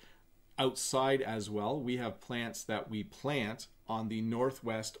south. Outside as well, we have plants that we plant on the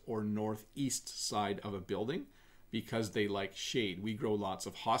northwest or northeast side of a building because they like shade. We grow lots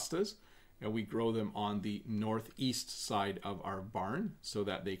of hostas and we grow them on the northeast side of our barn so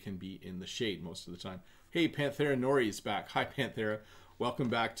that they can be in the shade most of the time. Hey, Panthera Nori is back. Hi, Panthera. Welcome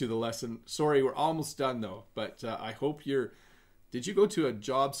back to the lesson. Sorry, we're almost done though, but I hope did you go to a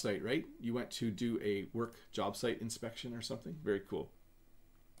job site, right? You went to do a work job site inspection or something? Very cool.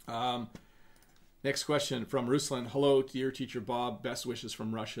 Next question from Ruslan. Hello, dear teacher Bob. Best wishes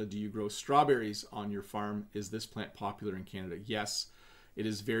from Russia. Do you grow strawberries on your farm? Is this plant popular in Canada? Yes, it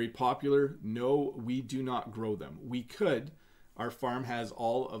is very popular. No, we do not grow them. We could. Our farm has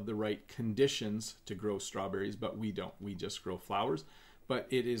all of the right conditions to grow strawberries, but we don't. We just grow flowers. But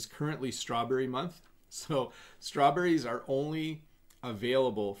it is currently strawberry month. So strawberries are only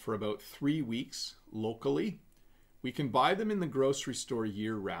available for about 3 weeks locally. We can buy them in the grocery store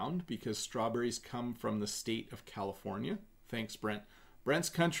year-round because strawberries come from the state of California. Thanks, Brent. Brent's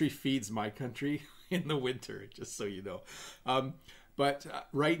country feeds my country in the winter, just so you know. But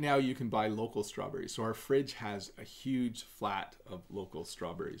right now you can buy local strawberries. So our fridge has a huge flat of local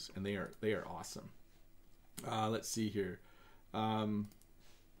strawberries, and they are awesome. Let's see here.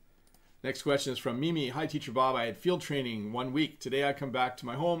 Next question is from Mimi. Hi, Teacher Bob. I had field training 1 week. Today I come back to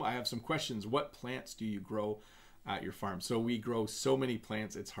my home. I have some questions. What plants do you grow at your farm? So we grow so many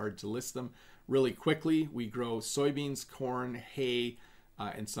plants, it's hard to list them. Really quickly, we grow soybeans, corn, hay,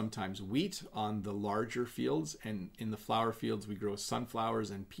 and sometimes wheat on the larger fields. And in the flower fields, we grow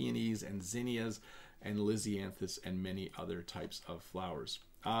sunflowers and peonies and zinnias and lisianthus and many other types of flowers.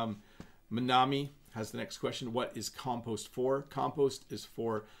 Manami has the next question. What is compost for? Compost is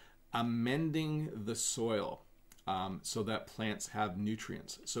for amending the soil so that plants have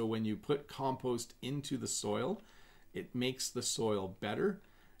nutrients. So when you put compost into the soil, it makes the soil better,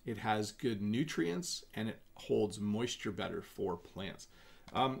 it has good nutrients, and it holds moisture better for plants.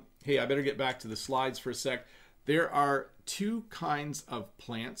 Hey, I better get back to the slides for a sec. There are two kinds of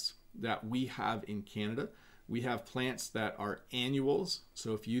plants that we have in Canada. We have plants that are annuals.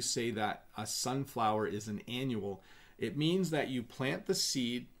 So if you say that a sunflower is an annual, it means that you plant the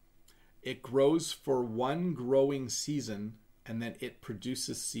seed, it grows for one growing season, and then it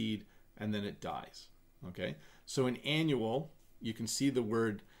produces seed, and then it dies. Okay? So an annual, you can see the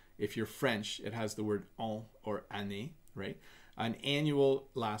word, if you're French, it has the word an or année, right? An annual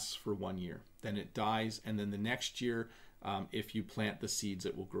lasts for 1 year. Then it dies, and then the next year, if you plant the seeds,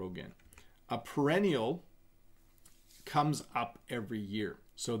 it will grow again. A perennial comes up every year.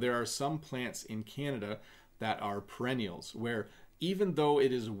 So there are some plants in Canada that are perennials, where even though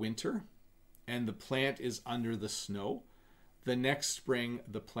it is winter and the plant is under the snow, the next spring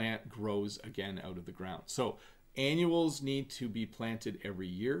the plant grows again out of the ground. So annuals need to be planted every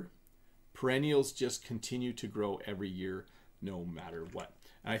year. Perennials just continue to grow every year no matter what.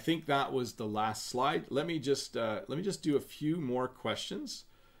 And I think that was the last slide. Let me just do a few more questions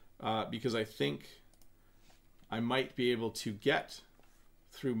because I think I might be able to get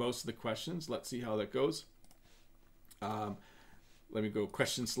through most of the questions. Let's see how that goes. Let me go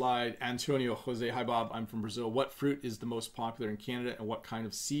question slide. Antonio Jose, hi Bob, I'm from Brazil. What fruit is the most popular in Canada, and what kind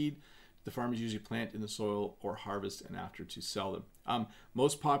of seed do the farmers usually plant in the soil or harvest and after to sell them?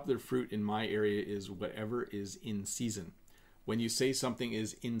 Most popular fruit in my area is whatever is in season. When you say something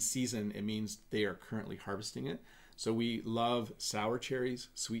is in season, it means they are currently harvesting it. So we love sour cherries,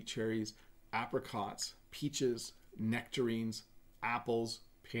 sweet cherries, apricots, peaches, nectarines, apples,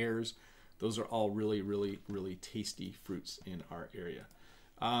 pears. Those are all really, really, really tasty fruits in our area.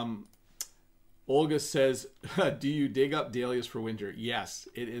 Olga says, do you dig up dahlias for winter? Yes,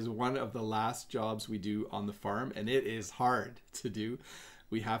 it is one of the last jobs we do on the farm, and it is hard to do.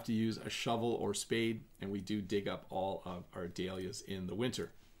 We have to use a shovel or spade, and we do dig up all of our dahlias in the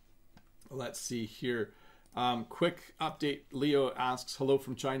winter. Let's see here. Quick update. Leo asks, hello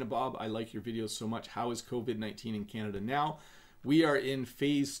from China, Bob. I like your videos so much. How is COVID-19 in Canada now? We are in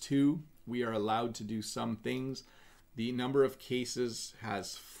phase 2. We are allowed to do some things. The number of cases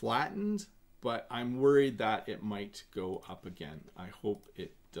has flattened, but I'm worried that it might go up again. I hope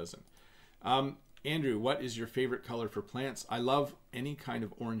it doesn't. Andrew, what is your favorite color for plants? I love any kind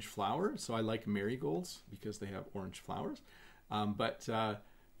of orange flower, so I like marigolds because they have orange flowers.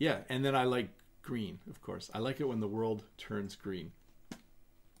 Yeah, and then I like green, of course. I like it when the world turns green.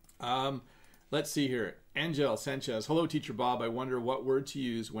 Let's see here. Angel Sanchez. Hello, Teacher Bob. I wonder what word to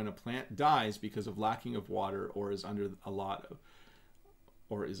use when a plant dies because of lacking of water or is under a lot of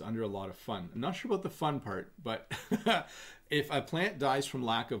fun. I'm not sure about the fun part, but if a plant dies from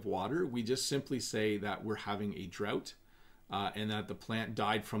lack of water, we just simply say that we're having a drought and that the plant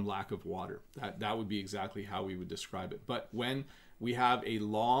died from lack of water. That would be exactly how we would describe it. But when we have a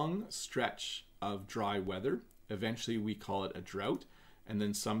long stretch of dry weather, eventually we call it a drought. And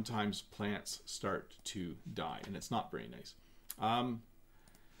then sometimes plants start to die, and it's not very nice.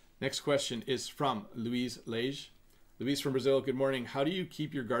 Next question is from Louise Lage. Louise from Brazil, good morning. How do you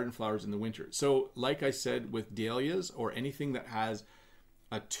keep your garden flowers in the winter? So like I said, with dahlias or anything that has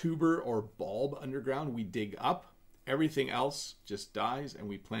a tuber or bulb underground, we dig up. Everything else just dies, and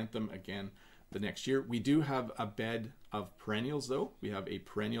we plant them again the next year. We do have a bed of perennials, though. We have a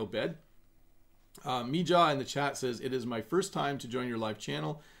perennial bed. Mija in the chat says, it is my first time to join your live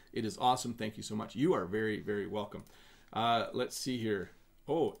channel. It is awesome. Thank you so much. You are very, very welcome. Let's see here.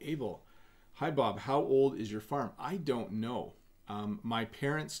 Oh, Abel. Hi, Bob. How old is your farm? I don't know. My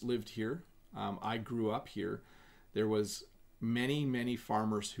parents lived here. I grew up here. There was many, many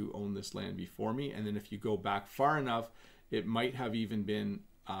farmers who owned this land before me. And then if you go back far enough, it might have even been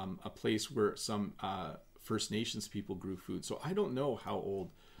a place where some First Nations people grew food. So I don't know how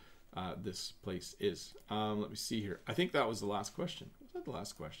old this place is. Let me see here. I think that was the last question. Was that the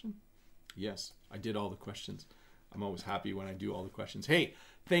last question? Yes, I did all the questions. I'm always happy when I do all the questions. Hey,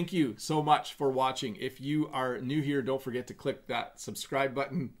 thank you so much for watching. If you are new here, don't forget to click that subscribe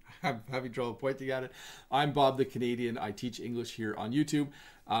button. I'm having trouble pointing at it. I'm Bob the Canadian. I teach English here on YouTube.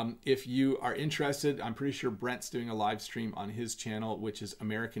 If you are interested, I'm pretty sure Brent's doing a live stream on his channel, which is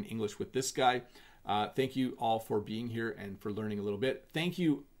American English with this guy. Thank you all for being here and for learning a little bit. Thank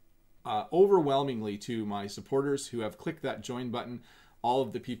you overwhelmingly to my supporters who have clicked that join button, all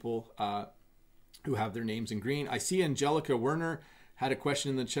of the people who have their names in green. I see Angelica Werner had a question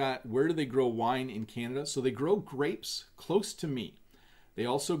in the chat. Where do they grow wine in Canada? So they grow grapes close to me. They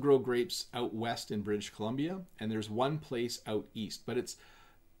also grow grapes out west in British Columbia, and there's one place out east, but it's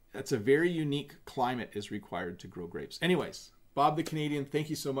a very unique climate is required to grow grapes. Anyways, Bob the Canadian,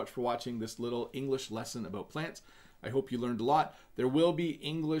 thank you so much for watching this little English lesson about plants. I hope you learned a lot. There will be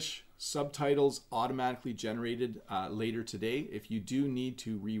English subtitles automatically generated later today if you do need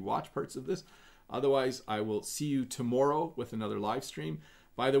to rewatch parts of this. Otherwise, I will see you tomorrow with another live stream.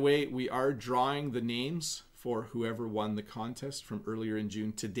 By the way, we are drawing the names for whoever won the contest from earlier in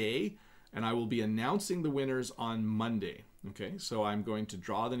June today, and I will be announcing the winners on Monday. Okay, so I'm going to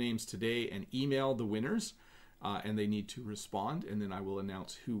draw the names today and email the winners. And they need to respond, and then I will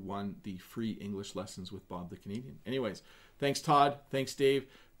announce who won the free English lessons with Bob the Canadian. Anyways, thanks Todd, thanks Dave,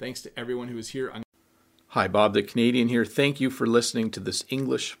 thanks to everyone who is here. Hi, Bob the Canadian here. Thank you for listening to this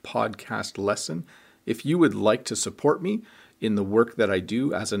English podcast lesson. If you would like to support me in the work that I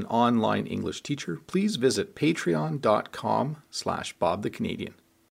do as an online English teacher, please visit patreon.com/Bob the Canadian.